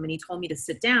next to him, and he told me to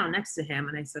sit down next to him,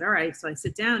 and I said, all right. So I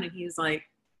sit down, and he's like,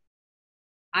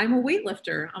 I'm a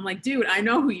weightlifter. I'm like, dude, I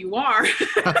know who you are.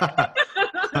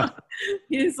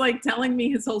 He's like telling me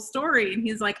his whole story, and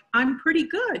he's like, I'm pretty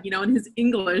good, in his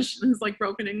English, his like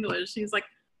broken English. He's like,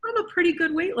 I'm a pretty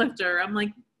good weightlifter. I'm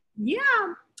like,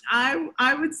 yeah,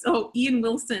 I would. So Ian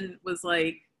Wilson was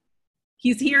like,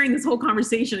 he's hearing this whole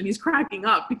conversation and he's cracking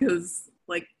up because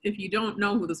like, if you don't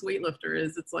know who this weightlifter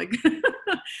is, it's like,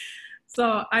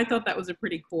 so I thought that was a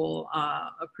pretty cool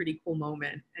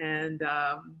moment. And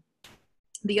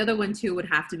the other one too would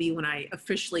have to be when I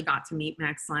officially got to meet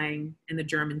Max Lang and the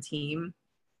German team.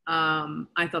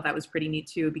 I thought that was pretty neat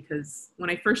too, because when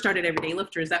I first started Everyday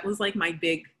Lifters, that was like my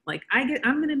big, like,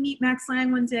 I'm going to meet Max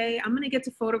Lang one day. I'm going to get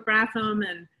to photograph him.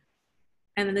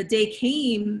 And then the day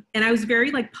came, and I was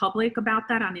very like public about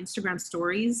that on Instagram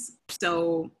stories.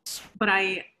 So, but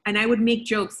I would make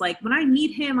jokes like, when I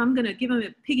meet him, I'm going to give him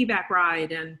a piggyback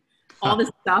ride and all this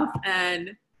stuff.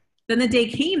 And then the day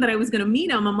came that I was going to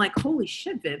meet him. I'm like, holy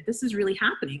shit, Viv, this is really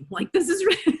happening. Like, this is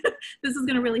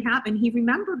going to really happen. He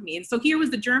remembered me. And so here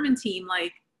was the German team,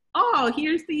 like, oh,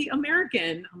 here's the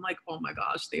American. I'm like, oh my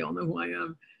gosh, they all know who I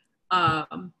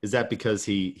am. Is that because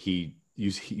you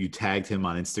tagged him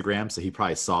on Instagram, so he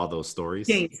probably saw those stories?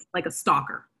 James, like a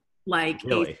stalker,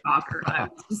 Really? a stalker. I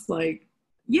was just like,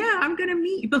 yeah, I'm going to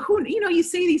meet, but who, you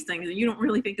say these things and you don't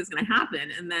really think it's going to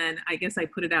happen. And then I guess I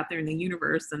put it out there in the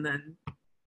universe, and then,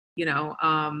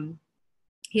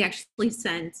 he actually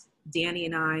sent Danny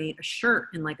and I a shirt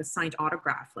and like a signed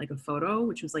autograph, like a photo,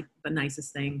 which was like the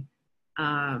nicest thing.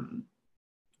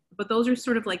 But those are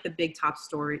sort of like the big top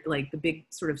story, like the big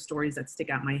sort of stories that stick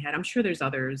out in my head. I'm sure there's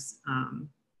others.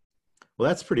 Well,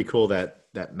 that's pretty cool that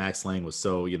Max Lang was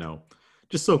so,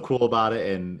 just so cool about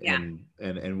it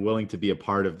and willing to be a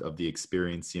part of the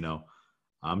experience.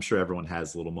 I'm sure everyone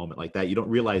has a little moment like that. You don't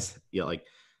realize, like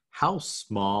how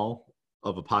small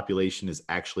of a population is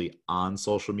actually on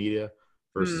social media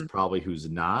versus probably who's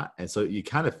not. And so it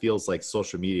kind of feels like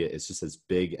social media is just as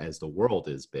big as the world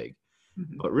is big.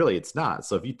 But really it's not.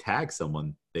 So if you tag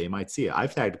someone, they might see it.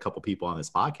 I've tagged a couple people on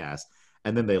this podcast,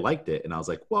 and then they liked it. And I was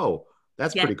like, whoa,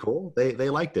 that's pretty cool. They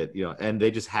liked it, and they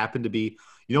just happened to be,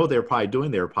 what they were probably doing?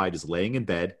 They were probably just laying in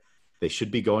bed. They should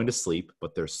be going to sleep,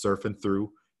 but they're surfing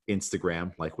through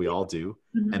Instagram like we all do.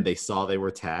 And they saw they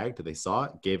were tagged. They saw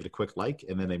it, gave it a quick like,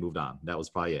 and then they moved on. That was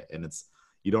probably it. And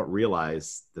you don't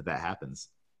realize that happens.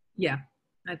 Yeah,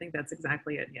 I think that's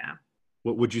exactly it. Yeah.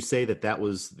 What would you say that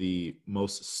was the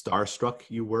most starstruck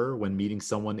you were when meeting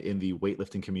someone in the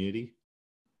weightlifting community?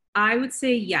 I would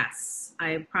say yes.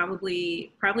 I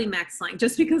probably Max Lang,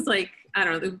 just because like, I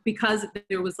don't know, because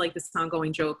there was like this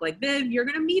ongoing joke, like, Viv, you're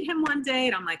going to meet him one day.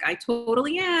 And I'm like, I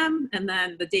totally am. And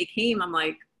then the day came, I'm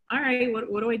like, all right,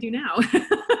 what do I do now?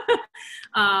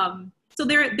 So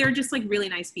they're just like really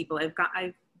nice people.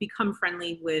 I've become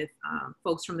friendly with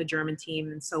folks from the German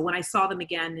team. And so when I saw them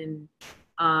again in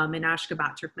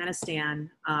Ashgabat, Turkmenistan,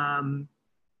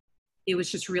 it was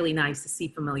just really nice to see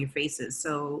familiar faces.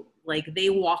 So like they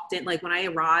walked in, like when I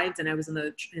arrived and I was in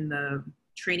the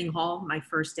training hall my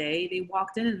first day, they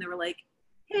walked in and they were like,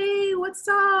 hey, what's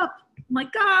up? I'm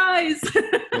like, guys.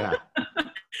 Yeah.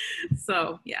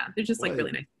 So yeah, they're just like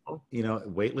really nice people.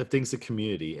 Weightlifting's a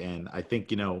community. And I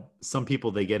think, some people,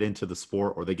 they get into the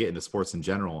sport or they get into sports in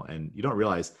general, and you don't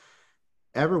realize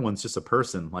everyone's just a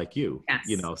person like you,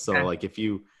 so like if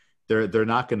they're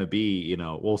not going to be,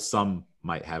 some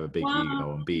might have a big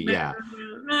ego and be, yeah,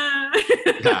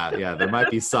 there might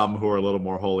be some who are a little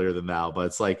more holier than thou, but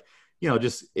it's like,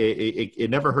 just it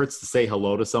never hurts to say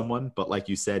hello to someone, but like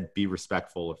you said, be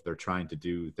respectful if they're trying to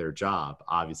do their job.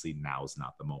 Obviously now is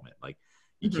not the moment. Like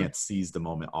you can't seize the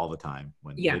moment all the time.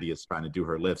 When Lydia's trying to do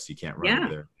her lifts, you can't run over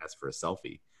there and ask for a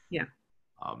selfie. Yeah.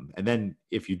 And then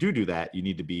if you do that, you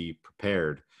need to be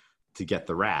prepared to get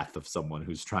the wrath of someone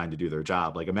who's trying to do their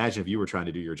job. Like imagine if you were trying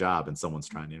to do your job and someone's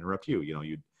trying to interrupt you, you know,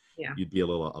 Yeah. you'd be a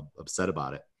little upset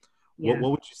about it. Yeah.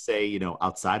 What would you say, you know,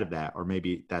 outside of that, or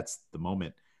maybe that's the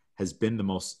moment, has been the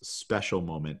most special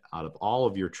moment out of all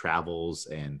of your travels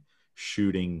and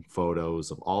shooting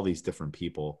photos of all these different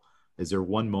people? Is there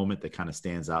one moment that kind of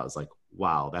stands out as like,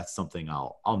 wow, that's something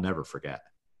I'll never forget?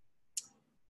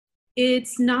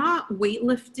 It's not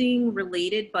weightlifting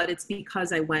related, but it's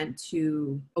because I went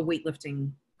to a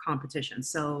weightlifting competition.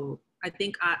 So I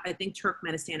think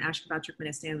Turkmenistan, Ashgabat,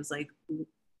 Turkmenistan was like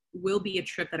will be a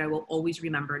trip that I will always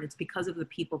remember, and it's because of the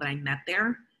people that I met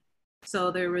there. So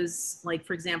there was like,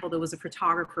 for example, there was a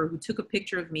photographer who took a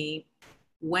picture of me,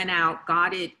 went out,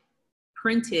 got it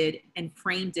printed, and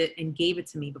framed it and gave it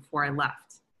to me before I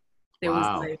left. There was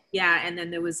Wow. like, yeah, and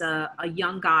then there was a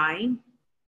young guy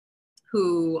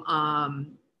who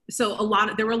so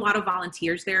there were a lot of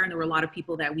volunteers there, and there were a lot of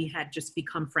people that we had just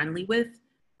become friendly with,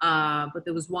 but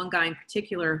there was one guy in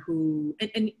particular who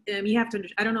and you have to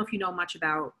I don't know if you know much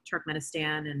about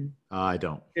Turkmenistan and I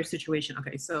don't. their situation.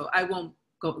 Okay, so I won't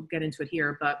get into it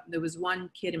here, but there was one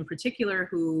kid in particular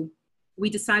who we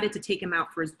decided to take him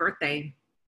out for his birthday,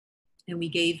 and we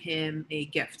gave him a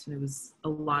gift, and it was a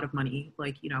lot of money.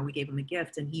 Like, you know, we gave him a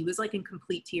gift, and he was like in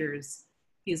complete tears.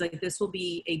 He was like, this will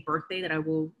be a birthday that I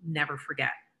will never forget.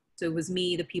 So it was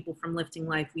me, the people from Lifting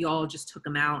Life, we all just took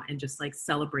him out and just like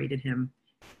celebrated him.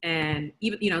 And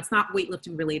even, you know, it's not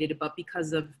weightlifting related, but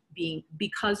because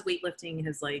weightlifting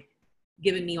has like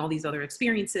given me all these other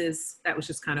experiences, that was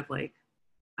just kind of like,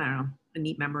 I don't know, a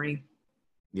neat memory.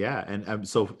 Yeah. And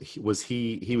so was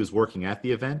he was working at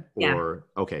the event, Yeah. or,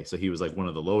 okay. So he was like one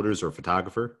of the loaders or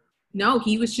photographer. No,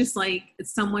 he was just like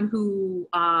someone who,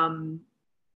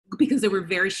 because they were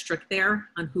very strict there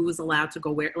on who was allowed to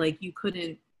go where. Like you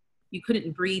couldn't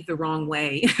breathe the wrong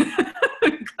way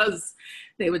because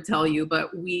they would tell you.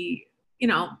 But we, you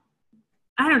know,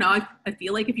 I don't know. I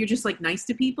feel like if you're just like nice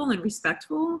to people and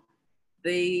respectful,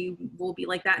 they will be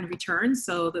like that in return.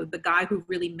 So the guy who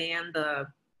really manned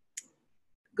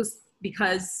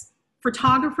because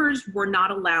photographers were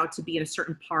not allowed to be in a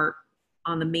certain part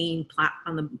on the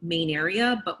main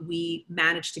area, but we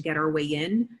managed to get our way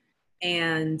in,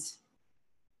 and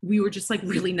we were just like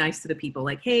really nice to the people,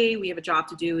 like, hey, we have a job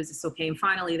to do, is this okay? And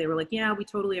finally they were like, yeah, we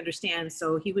totally understand.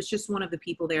 So he was just one of the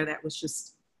people there that was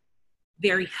just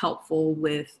very helpful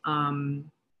with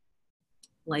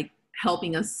like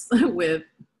helping us with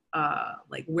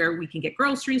like where we can get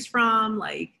groceries from,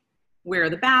 like where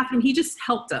the bathroom. He just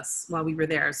helped us while we were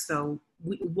there. So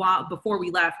before we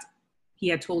left, he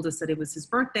had told us that it was his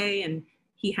birthday, and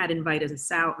he had invited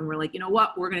us out, and we're like, you know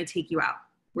what, we're going to take you out.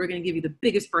 We're going to give you the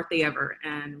biggest birthday ever.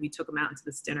 And we took him out into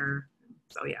this dinner.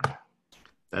 So yeah.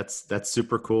 That's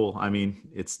super cool. I mean,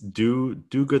 it's do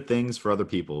good things for other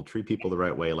people, treat people the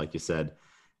right way, like you said.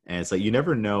 And it's like, you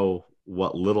never know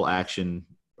what little action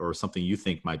or something you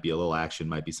think might be a little action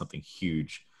might be something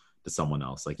huge to someone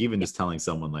else. Like even just telling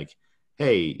someone like,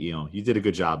 hey, you know, you did a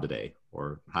good job today,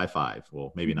 or high five.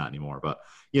 Well, maybe not anymore, but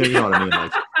you know what I mean?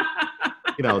 Like,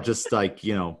 you know, just like,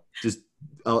 you know, just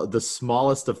the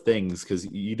smallest of things. Cause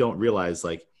you don't realize,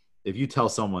 like, if you tell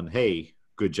someone, hey,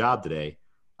 good job today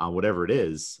on whatever it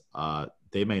is,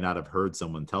 they may not have heard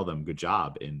someone tell them good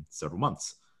job in several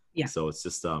months. Yeah. So it's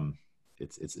just,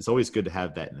 it's always good to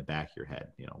have that in the back of your head.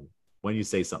 You know, when you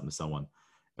say something to someone,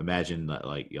 imagine that,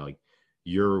 like, you know, like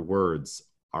your words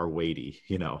are weighty,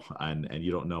 you know, and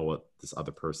you don't know what this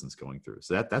other person's going through.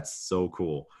 So that's so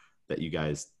cool that you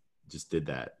guys just did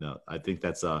that. No, I think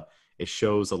that's it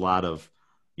shows a lot of,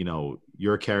 you know,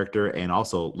 your character and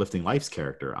also Lifting Life's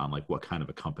character on like what kind of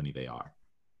a company they are.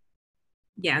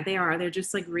 Yeah, they are. They're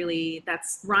just like really,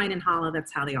 that's Ryan and Hala.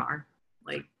 That's how they are.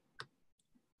 Like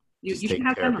you should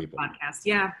have them on the podcast.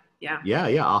 Yeah. Yeah.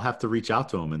 Yeah. I'll have to reach out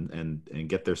to them and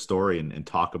get their story and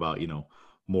talk about, you know,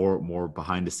 more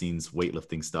behind the scenes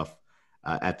weightlifting stuff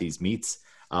at these meets.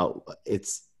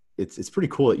 It's pretty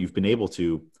cool that you've been able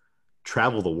to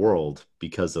travel the world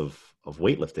because of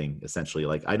weightlifting, essentially.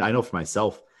 Like I know for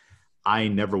myself, I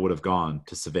never would have gone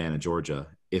to Savannah, Georgia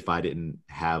if I didn't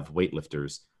have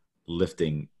weightlifters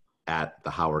lifting at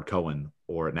the Howard Cohen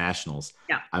or at Nationals.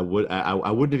 Yeah. I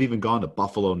wouldn't have even gone to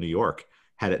Buffalo, New York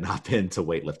had it not been to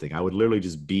weightlifting. I would literally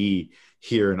just be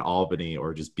here in Albany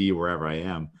or just be wherever I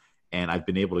am. And I've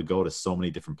been able to go to so many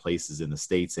different places in the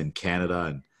States and Canada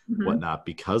and whatnot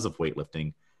because of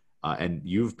weightlifting. And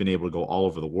you've been able to go all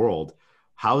over the world.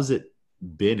 How's it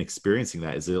been experiencing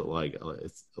that? Is it like,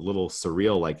 it's a little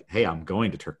surreal, like, hey, I'm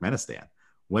going to Turkmenistan.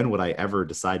 When would I ever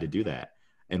decide to do that?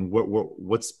 And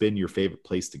what's been your favorite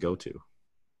place to go to?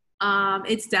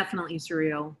 It's definitely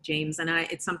surreal, James, and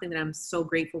it's something that I'm so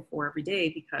grateful for every day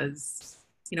because,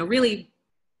 really,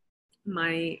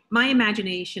 my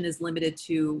imagination is limited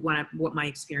to what my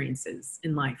experience is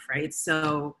in life, right?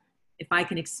 So if I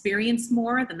can experience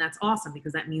more, then that's awesome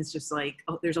because that means just like,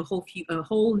 oh, there's a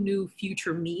whole new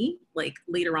future me, like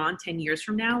later on, 10 years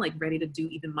from now, like ready to do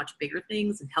even much bigger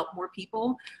things and help more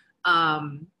people.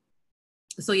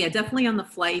 So yeah, definitely on the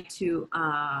flight to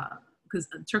because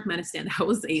Turkmenistan,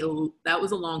 that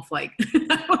was a long flight.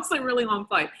 That was a really long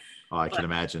flight. Oh, I can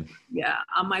imagine. Yeah,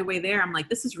 on my way there, I'm like,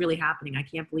 this is really happening. I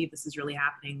can't believe this is really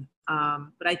happening.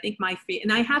 But I think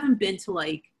and I haven't been to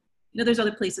like, there's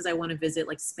other places I want to visit,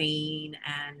 like Spain,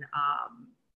 and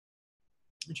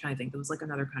I'm trying to think. There was like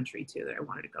another country too that I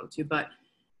wanted to go to, but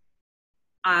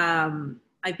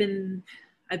I've been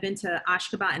to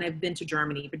Ashgabat and I've been to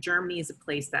Germany, but Germany is a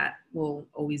place that will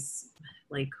always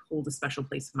like hold a special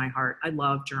place in my heart. I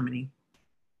love Germany.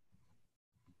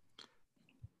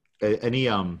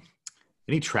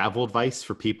 Any travel advice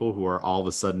for people who are all of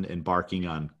a sudden embarking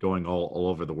on going all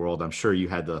over the world? I'm sure you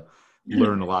had to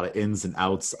learn a lot of ins and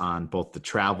outs on both the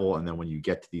travel and then when you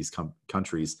get to these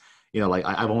countries. Like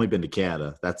I've only been to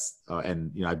Canada. That's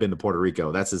and I've been to Puerto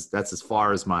Rico. That's as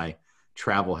far as my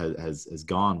travel has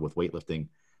gone with weightlifting.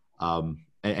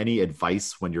 Any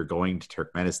advice when you're going to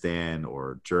Turkmenistan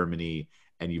or Germany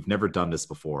and you've never done this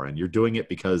before and you're doing it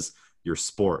because your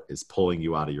sport is pulling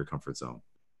you out of your comfort zone?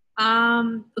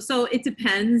 So it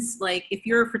depends. Like if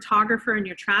you're a photographer and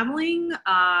you're traveling,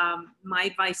 my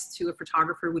advice to a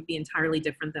photographer would be entirely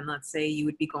different than, let's say, you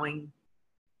would be going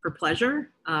for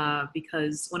pleasure.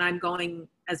 Because when I'm going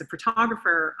as a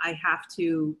photographer, I have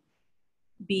to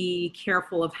be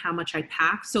careful of how much I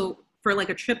pack. So for like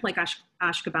a trip like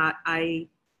Ashgabat, I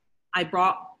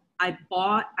brought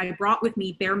with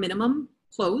me bare minimum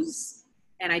clothes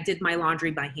and I did my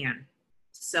laundry by hand.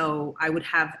 So I would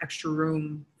have extra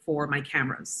room for my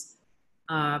cameras,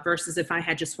 versus if I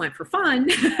had just went for fun,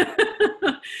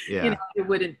 Yeah, it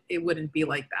wouldn't be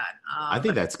like that. I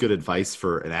think that's good advice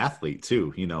for an athlete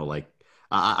too. Like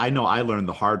I know I learned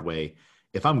the hard way.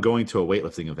 If I'm going to a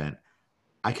weightlifting event,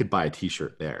 I could buy a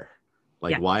t-shirt there.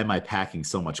 Like, Yeah. why am I packing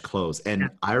so much clothes? And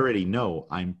I already know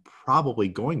I'm probably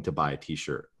going to buy a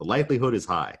t-shirt. The likelihood is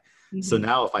high. Mm-hmm. So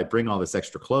now if I bring all this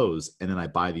extra clothes and then I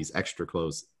buy these extra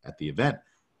clothes at the event,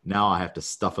 now I have to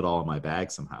stuff it all in my bag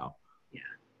somehow. Yeah.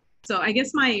 So I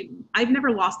guess I've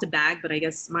never lost a bag, but I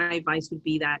guess my advice would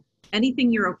be that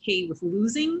anything you're okay with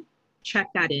losing, check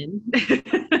that in,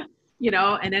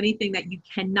 and anything that you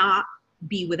cannot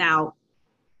be without,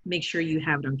 make sure you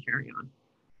have it on carry-on.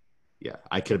 Yeah,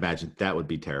 I could imagine that would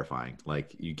be terrifying.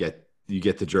 Like you get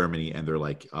to Germany and they're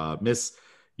like, Miss,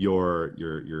 your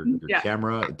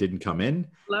camera didn't come in.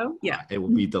 Hello? Yeah. It will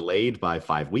be delayed by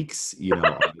 5 weeks,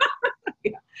 Yeah.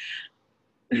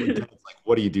 Like,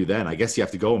 what do you do then? I guess you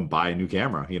have to go and buy a new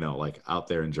camera, like out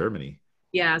there in Germany.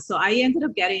 Yeah, so I ended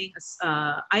up getting,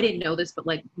 I didn't know this, but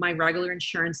like my regular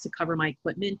insurance to cover my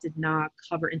equipment did not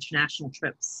cover international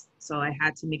trips. So I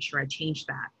had to make sure I changed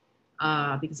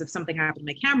that, because if something happened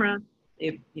to my camera,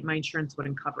 my insurance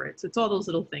wouldn't cover it. So it's all those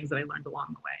little things that I learned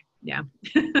along the way. Yeah.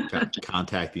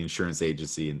 Contact the insurance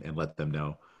agency and let them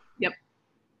know. Yep.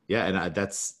 Yeah, and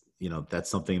that's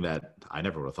something that I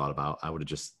never would have thought about. I would have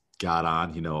just got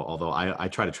on, although I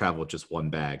try to travel with just one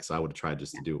bag. So I would have tried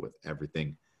just to do it with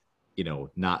everything,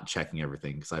 not checking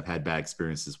everything, because I've had bad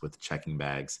experiences with checking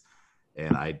bags.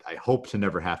 And I hope to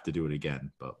never have to do it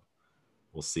again, but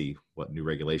we'll see what new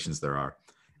regulations there are.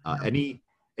 Any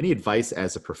advice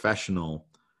as a professional,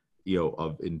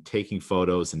 in taking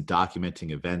photos and documenting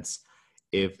events,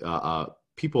 if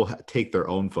people take their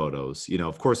own photos,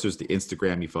 of course there's the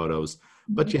Instagrammy photos,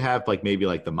 but you have maybe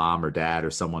the mom or dad or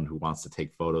someone who wants to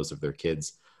take photos of their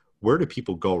kids. Where do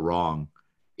people go wrong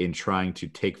in trying to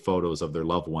take photos of their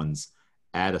loved ones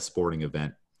at a sporting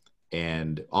event?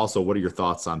 And also, what are your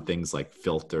thoughts on things like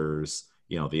filters,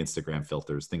 the Instagram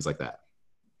filters, things like that?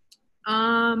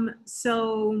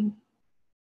 So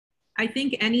I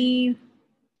think anybody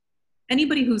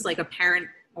who's like a parent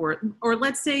or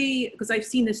let's say, because I've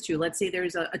seen this too, let's say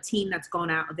there's a team that's gone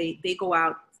out, they go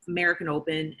out American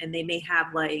Open and they may have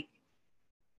like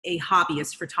a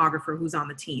hobbyist photographer who's on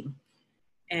the team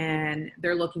and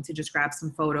they're looking to just grab some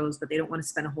photos, but they don't want to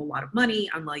spend a whole lot of money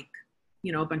on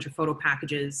a bunch of photo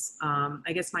packages.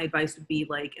 I guess my advice would be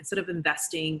instead of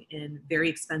investing in very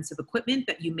expensive equipment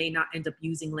that you may not end up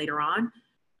using later on,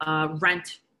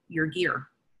 rent your gear.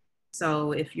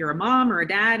 So if you're a mom or a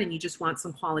dad and you just want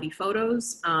some quality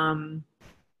photos,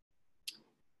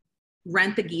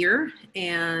 rent the gear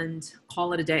and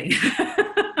call it a day.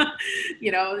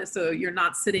 you know, so you're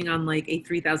not sitting on like a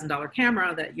 $3,000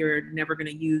 camera that you're never going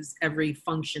to use every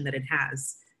function that it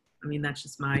has. I mean, that's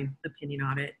just my opinion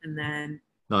on it. And then,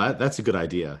 No, that's a good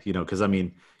idea, you know, because I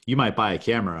mean, you might buy a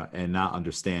camera and not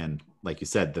understand, like you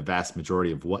said, the vast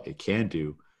majority of what it can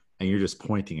do, and you're just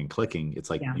pointing and clicking. It's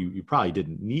like yeah, you probably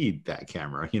didn't need that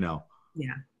camera, you know.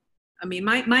 yeah. I mean,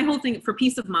 my whole thing for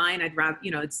peace of mind, I'd rather,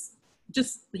 you know, it's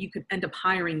just, you could end up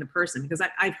hiring the person, because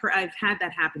I've had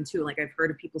that happen too. Like I've heard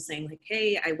of people saying like,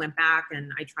 hey, I went back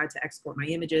and I tried to export my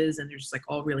images and they're just like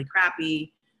all really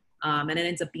crappy. And it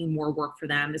ends up being more work for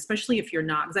them, especially if you're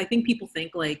not, because I think people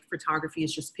think like photography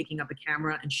is just picking up a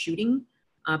camera and shooting,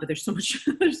 but there's so much,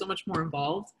 there's so much more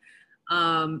involved.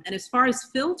 And as far as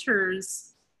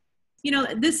filters, you know,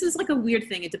 this is like a weird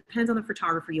thing. It depends on the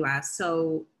photographer you ask.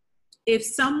 So if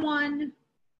someone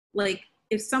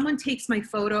takes my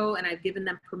photo and I've given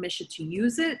them permission to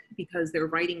use it because they're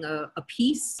writing a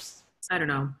piece, I don't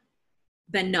know,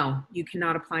 then no, you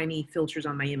cannot apply any filters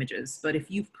on my images. But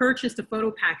if you've purchased a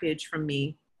photo package from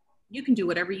me, you can do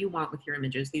whatever you want with your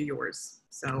images. They're yours.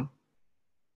 So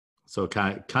it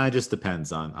kind of just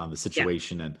depends on the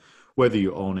situation and whether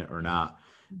you own it or not.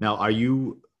 Now, are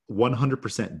you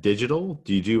 100% digital?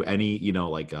 Do you do any, you know,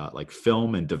 like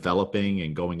film and developing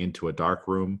and going into a dark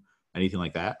room, anything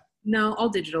like that? No, all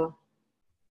digital.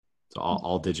 So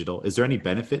all digital. Is there any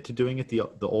benefit to doing it the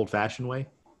old fashioned way?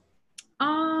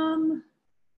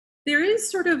 There is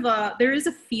sort of there is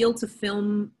a feel to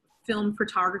film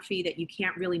photography that you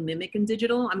can't really mimic in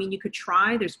digital. I mean, you could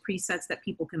try, there's presets that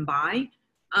people can buy.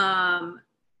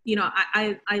 You know,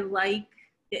 I like,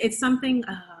 it's something,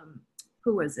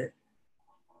 who was it?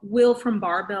 Will from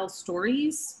Barbell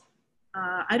Stories.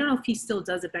 I don't know if he still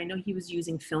does it, but I know he was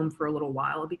using film for a little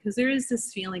while, because there is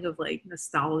this feeling of like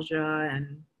nostalgia,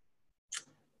 and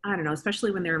I don't know,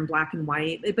 especially when they're in black and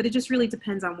white, but it just really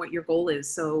depends on what your goal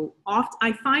is. So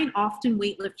I find often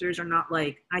weightlifters are not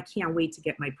like, I can't wait to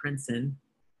get my prints in.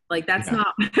 Like that's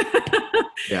not,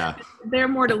 yeah. They're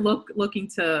more looking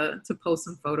to post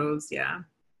some photos. Yeah.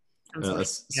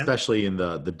 Especially in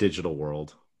the digital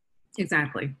world.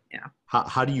 Exactly. Yeah.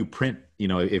 How do you print, you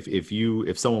know,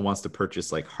 if someone wants to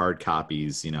purchase like hard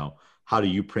copies, you know, how do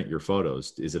you print your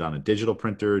photos? Is it on a digital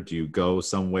printer? Do you go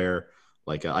somewhere?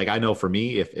 Like I know for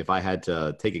me, if I had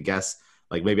to take a guess,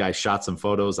 like maybe I shot some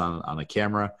photos on a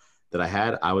camera that I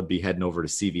had, I would be heading over to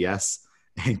CVS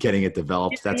and getting it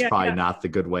developed. That's probably not the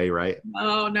good way, right?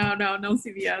 Oh, no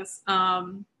CVS.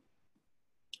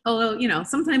 Although, you know,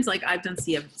 sometimes like I've done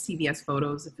CVS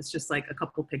photos if it's just like a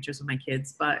couple pictures of my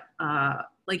kids, but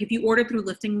like if you order through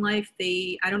Lifting Life,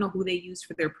 I don't know who they use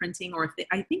for their printing, or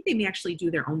I think they may actually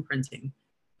do their own printing.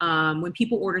 When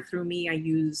people order through me, I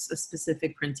use a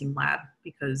specific printing lab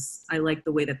because I like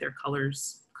the way that their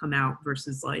colors come out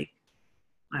versus like,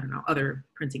 I don't know, other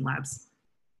printing labs.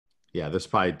 Yeah, there's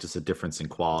probably just a difference in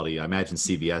quality. I imagine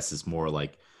CVS is more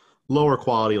like lower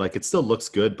quality. Like it still looks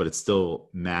good, but it's still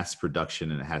mass production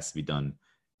and it has to be done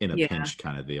in a pinch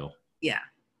kind of deal. Yeah.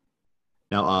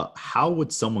 Now, how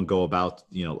would someone go about,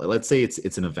 you know, let's say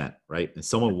it's an event, right? And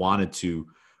someone wanted to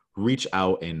reach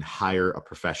out and hire a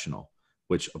professional,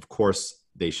 which of course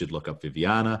they should look up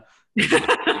Viviana.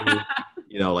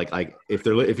 You know, like if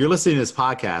you're listening to this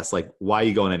podcast, like why are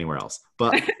you going anywhere else?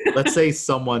 But let's say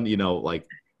someone, you know, like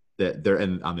that they're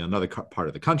on another part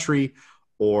of the country,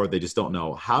 or they just don't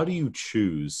know. How do you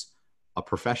choose a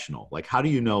professional? Like, how do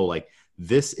you know, like,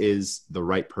 this is the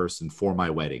right person for my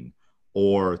wedding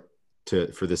or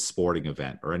for this sporting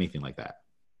event or anything like that?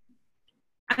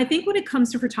 I think when it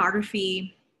comes to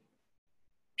photography,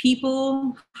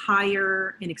 people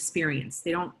hire an experience.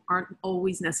 They aren't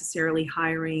always necessarily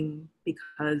hiring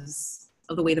because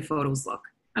of the way the photos look.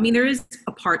 I mean, there is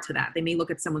a part to that. They may look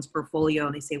at someone's portfolio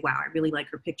and they say, wow, I really like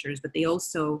her pictures, but they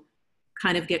also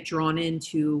kind of get drawn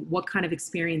into what kind of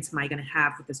experience am I going to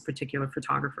have with this particular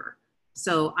photographer.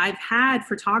 So I've had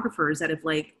photographers that have,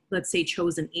 like, let's say,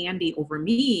 chosen Andy over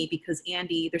me because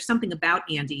Andy, there's something about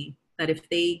Andy that if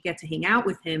they get to hang out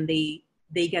with him, they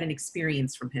get an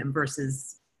experience from him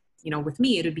versus, you know, with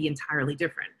me, it would be entirely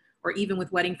different. Or even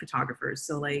with wedding photographers.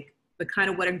 So like the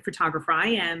kind of wedding photographer I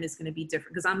am is going to be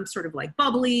different because I'm sort of like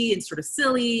bubbly and sort of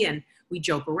silly and we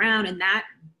joke around, and that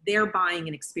they're buying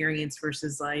an experience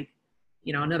versus like,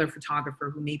 you know, another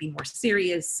photographer who may be more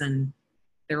serious and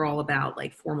they're all about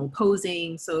like formal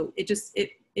posing. So it just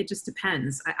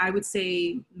depends. I would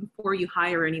say before you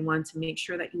hire anyone to make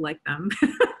sure that you like them.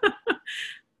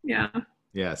 Yeah.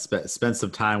 Yeah. Spend some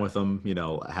time with them, you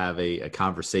know, have a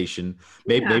conversation,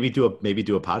 maybe do a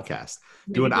podcast,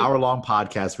 do an hour-long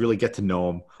podcast, really get to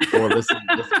know them, or listen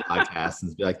to this podcast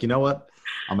and be like, you know what,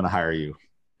 I'm going to hire you.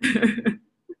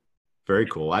 Very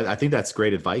cool. I think that's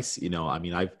great advice. I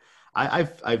mean,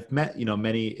 I've met,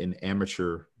 many an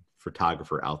amateur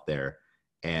photographer out there,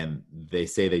 and they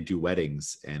say they do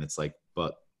weddings, and it's like,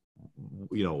 but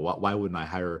why wouldn't I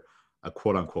hire a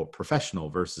quote unquote professional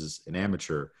versus an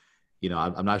amateur?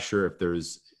 I'm not sure if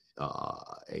there's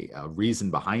a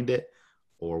reason behind it,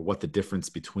 or what the difference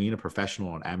between a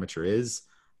professional and amateur is.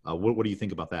 What do you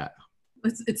think about that?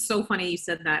 It's so funny you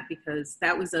said that, because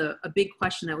that was a big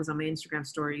question that was on my Instagram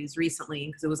stories recently,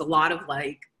 because it was a lot of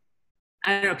like,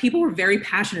 I don't know, people were very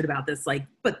passionate about this, like,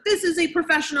 but this is a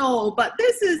professional, but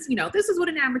this is what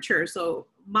an amateur. So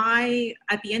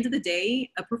at the end of the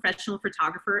day, a professional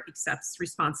photographer accepts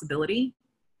responsibility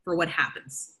for what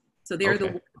happens. So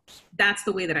that's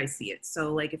the way that I see it.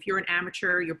 So like, if you're an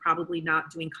amateur, you're probably not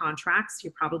doing contracts.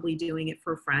 You're probably doing it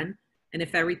for a friend. And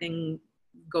if everything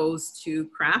goes to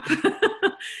crap,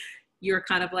 you're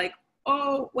kind of like,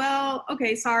 oh, well,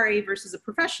 okay, sorry. Versus a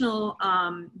professional,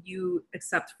 you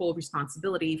accept full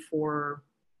responsibility for,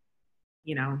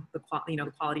 the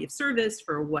quality of service,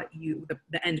 for what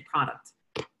the end product.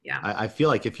 Yeah. I feel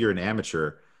like if you're an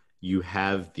amateur, you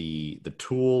have the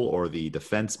tool or the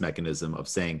defense mechanism of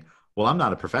saying, well, I'm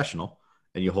not a professional.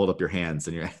 And you hold up your hands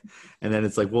and then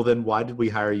it's like, well, then why did we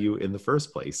hire you in the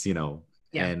first place?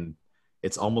 Yeah. And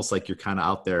it's almost like you're kind of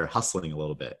out there hustling a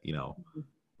little bit,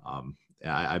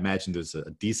 I imagine there's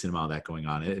a decent amount of that going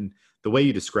on. And the way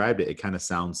you described it, it kind of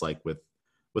sounds like with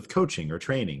coaching or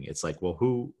training, it's like, well,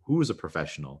 who is a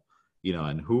professional,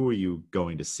 and who are you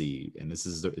going to see? And is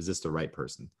this the right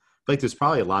person? Like, there's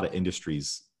probably a lot of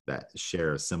industries that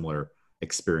share a similar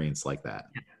experience like that.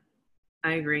 Yeah,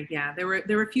 I agree. Yeah. There were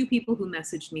a few people who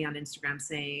messaged me on Instagram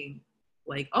saying,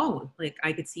 like, oh, like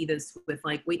I could see this with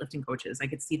like weightlifting coaches. I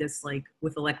could see this like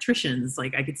with electricians.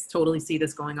 Like I could totally see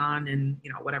this going on in,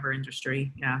 whatever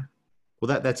industry. Yeah.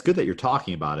 Well, that's good that you're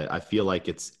talking about it. I feel like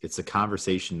it's a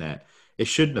conversation that it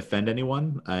shouldn't offend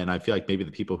anyone. And I feel like maybe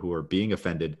the people who are being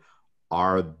offended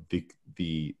are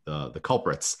the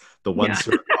culprits, the ones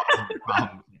who are causing the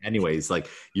problem. Anyways, like,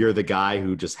 you're the guy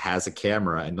who just has a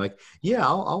camera and like, yeah,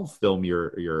 I'll film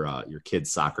your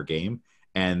kid's soccer game.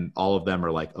 And all of them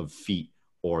are like of feet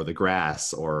or the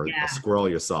grass or a squirrel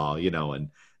you saw, and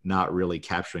not really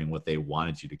capturing what they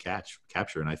wanted you to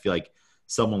capture. And I feel like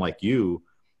someone like you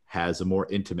has a more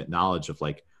intimate knowledge of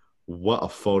like what a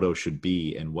photo should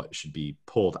be and what should be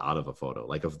pulled out of a photo.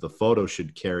 Like, if the photo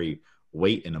should carry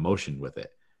weight and emotion with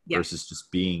it versus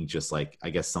just being just like, I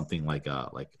guess, something like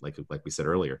like we said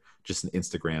earlier, just an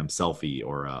Instagram selfie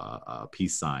or a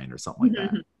peace sign or something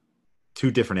like that.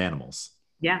 Two different animals.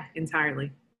 Yeah,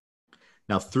 entirely.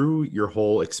 Now, through your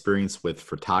whole experience with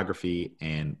photography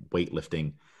and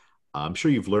weightlifting, I'm sure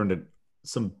you've learned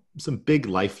some big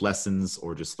life lessons,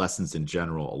 or just lessons in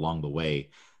general along the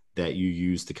way, that you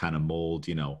use to kind of mold,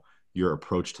 your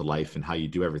approach to life and how you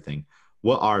do everything.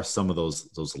 What are some of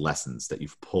those lessons that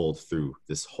you've pulled through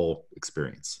this whole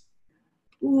experience?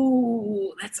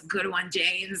 Ooh, that's a good one,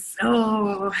 James.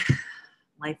 Oh,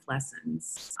 life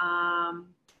lessons.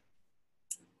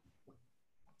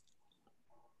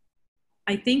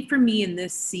 I think for me in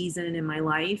this season in my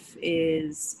life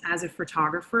is, as a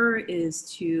photographer, is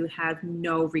to have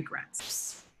no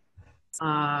regrets.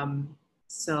 And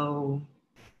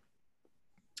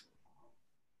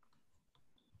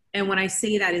when I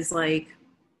say that is like,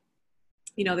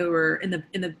 there were in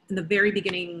the very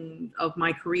beginning of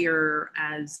my career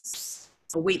as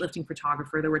a weightlifting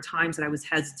photographer, there were times that I was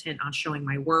hesitant on showing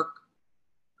my work.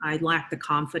 I lacked the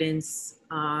confidence.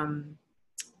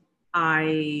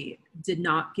 I did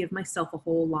not give myself a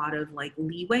whole lot of like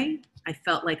leeway. I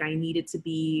felt like I needed to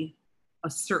be a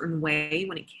certain way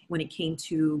when it came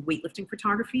to weightlifting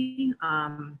photography.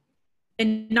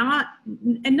 And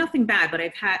nothing bad, but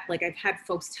I've had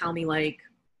folks tell me like,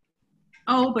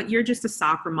 oh, but you're just a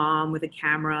soccer mom with a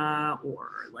camera, or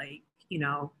like,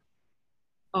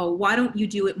 oh, why don't you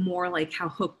do it more like how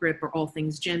Hook Grip or All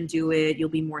Things Gym do it? You'll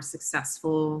be more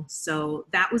successful. So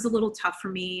that was a little tough for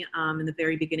me in the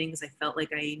very beginning, because I felt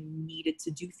like I needed to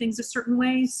do things a certain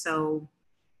way. So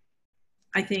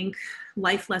I think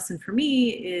life lesson for me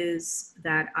is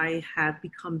that I have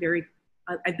become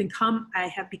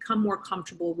more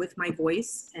comfortable with my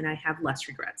voice, and I have less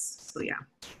regrets. So yeah.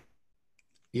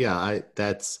 Yeah,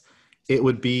 it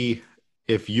would be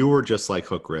if you were just like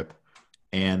Hook Grip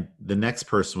and the next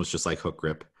person was just like Hook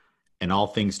Grip and All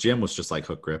Things Gym was just like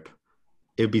Hook Grip,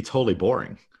 it'd be totally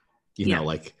boring. You know,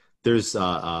 like there's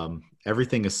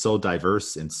everything is so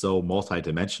diverse and so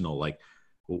multidimensional. Like,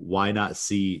 why not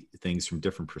see things from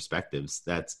different perspectives?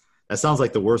 That sounds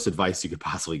like the worst advice you could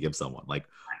possibly give someone. Like,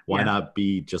 why not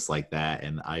be just like that?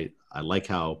 And I like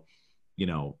how,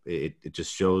 it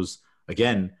just shows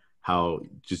again, how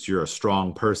just you're a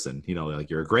strong person, you know, like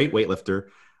you're a great weightlifter,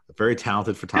 a very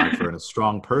talented photographer, and a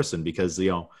strong person because,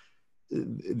 you know,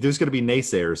 there's going to be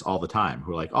naysayers all the time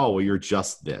who are like, oh, well, you're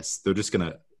just this. They're just going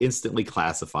to instantly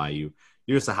classify you.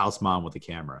 You're just a house mom with a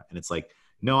camera. And it's like,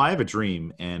 no, I have a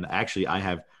dream. And actually, I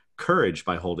have courage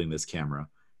by holding this camera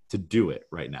to do it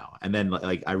right now. And then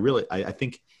like, I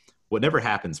think what never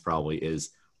happens probably is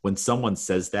when someone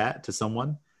says that to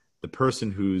someone, the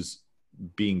person who's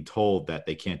being told that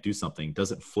they can't do something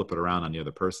doesn't flip it around on the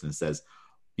other person and says,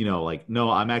 you know, like,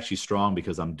 no, I'm actually strong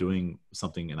because I'm doing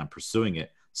something and I'm pursuing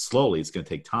it slowly. It's going to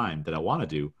take time that I want to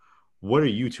do. What are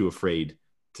you too afraid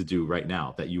to do right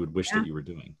now that you would wish that you were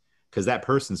doing? Because that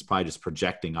person's probably just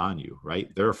projecting on you,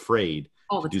 right? They're afraid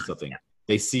to do something. Yeah.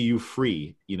 They see you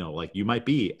free, you know, like you might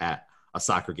be at a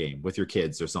soccer game with your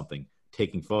kids or something,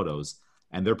 taking photos,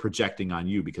 and they're projecting on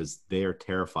you because they're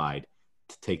terrified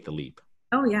to take the leap.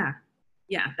 Oh yeah.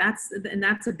 Yeah. That's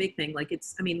a big thing. Like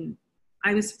it's, I mean,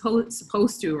 I was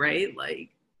supposed to, right? Like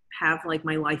have like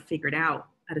my life figured out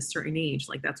at a certain age.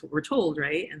 Like that's what we're told.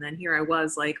 Right. And then here I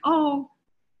was like, oh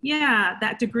yeah,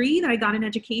 that degree that I got in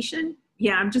education.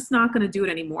 Yeah. I'm just not going to do it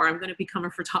anymore. I'm going to become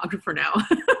a photographer now.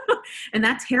 And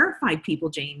that terrified people,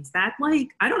 James. That like,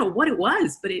 I don't know what it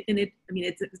was, but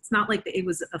it's not like it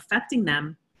was affecting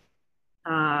them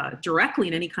directly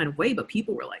in any kind of way, but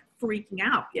people were like freaking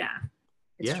out. Yeah.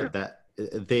 Yeah. True. That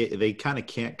they kind of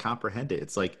can't comprehend it.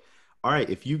 It's like, all right,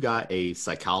 if you got a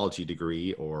psychology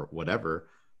degree or whatever,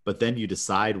 but then you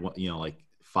decide, you know, like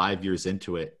 5 years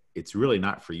into it, it's really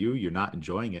not for you. You're not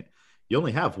enjoying it. You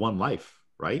only have one life,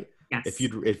 right? Yes.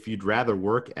 If you'd rather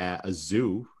work at a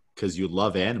zoo because you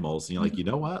love animals and you're like, you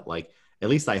know what, like at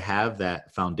least I have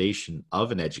that foundation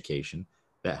of an education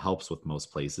that helps with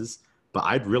most places, but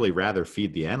I'd really rather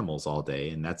feed the animals all day.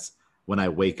 And that's when I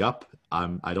wake up,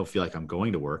 I don't feel like I'm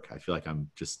going to work. I feel like I'm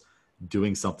just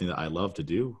doing something that I love to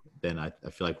do. Then I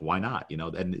feel like, why not? You know,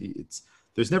 and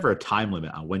there's never a time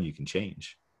limit on when you can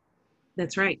change.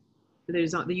 That's right.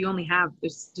 There's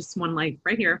just one life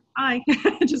right here. Hi,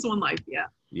 just one life. Yeah.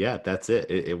 Yeah, that's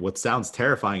it. What sounds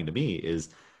terrifying to me is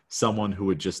someone who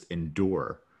would just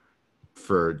endure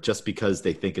for just because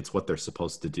they think it's what they're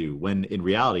supposed to do. When in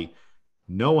reality,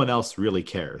 no one else really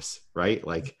cares, right?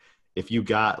 Like if you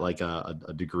got like a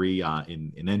degree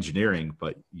in engineering,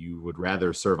 but you would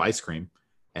rather serve ice cream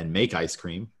and make ice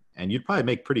cream, and you'd probably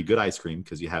make pretty good ice cream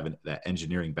because you have that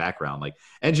engineering background. Like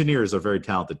engineers are very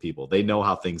talented people. They know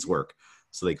how things work.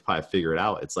 So they could probably figure it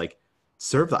out. It's like,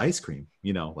 serve the ice cream,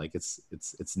 you know, like it's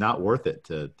not worth it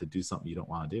to do something you don't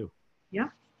want to do. Yeah.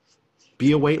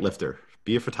 Be a weightlifter,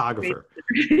 be a photographer.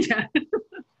 Yeah.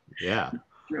 Yeah.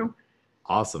 True.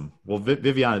 Awesome. Well,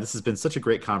 Viviana, this has been such a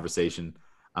great conversation.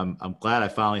 I'm glad I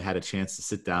finally had a chance to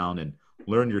sit down and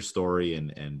learn your story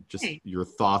and just your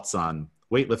thoughts on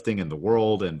weightlifting and the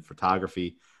world and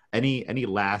photography. Any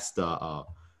last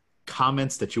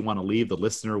comments that you want to leave the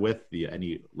listener with?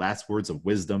 Any last words of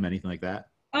wisdom, anything like that?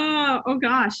 Oh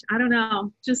gosh, I don't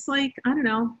know. Just like, I don't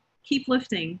know, keep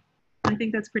lifting. I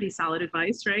think that's pretty solid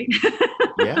advice, right?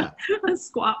 Yeah.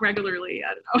 Squat regularly.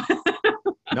 I don't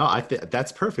know. No, I think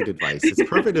that's perfect advice. It's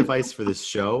perfect advice for this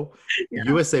show. Yeah.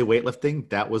 USA Weightlifting,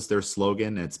 that was their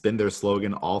slogan. And it's been their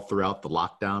slogan all throughout the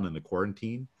lockdown and the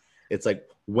quarantine. It's like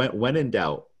when in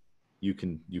doubt, you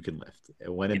can lift.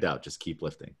 And when in doubt, just keep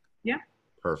lifting. Yeah.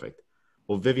 Perfect.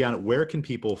 Well, Viviana, where can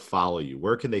people follow you?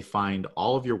 Where can they find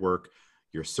all of your work,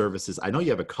 your services? I know you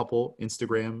have a couple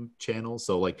Instagram channels,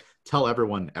 so like tell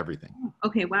everyone everything.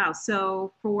 Okay, wow.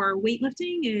 So for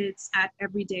weightlifting, it's at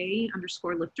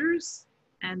everyday_lifters.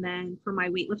 And then for my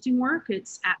weightlifting work,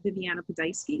 it's at Viviana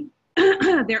Podhaiski.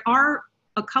 There are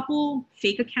a couple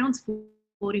fake accounts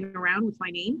floating around with my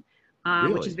name,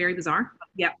 really? Which is very bizarre.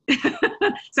 Yeah.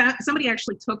 So somebody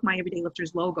actually took my Everyday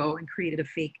Lifters logo and created a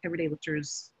fake Everyday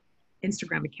Lifters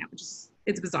Instagram account, which is,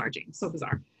 it's bizarre, James, so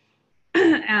bizarre.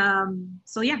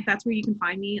 So yeah, that's where you can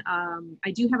find me.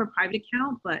 I do have a private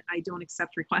account, but I don't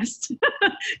accept requests.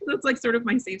 That's like sort of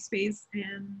my safe space,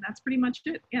 and that's pretty much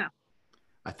it. Yeah.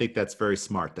 I think that's very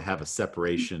smart to have a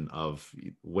separation of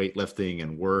weightlifting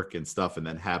and work and stuff, and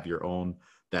then have your own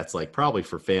that's like probably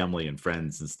for family and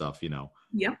friends and stuff, you know.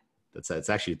 Yeah. That's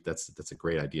a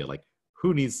great idea. Like,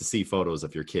 who needs to see photos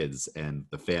of your kids and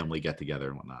the family get together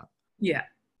and whatnot? Yeah.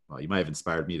 Well, you might have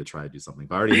inspired me to try to do something,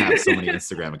 but I already have so many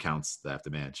Instagram accounts that I have to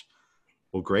manage.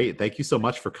 Well, great. Thank you so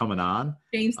much for coming on.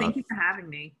 James, thank you for having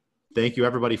me. Thank you,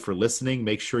 everybody, for listening.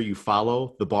 Make sure you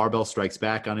follow The Barbell Strikes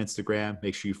Back on Instagram.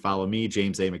 Make sure you follow me,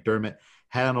 James A. McDermott.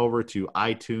 Head on over to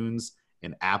iTunes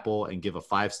and Apple and give a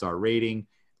 5-star rating.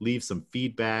 leave some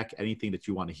feedback, anything that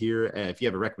you want to hear. If you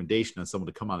have a recommendation on someone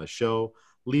to come on the show,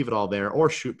 leave it all there or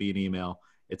shoot me an email.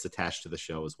 It's attached to the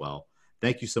show as well.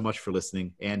 Thank you so much for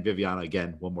listening. And Viviana,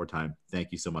 again, one more time,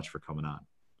 thank you so much for coming on.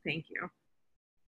 Thank you.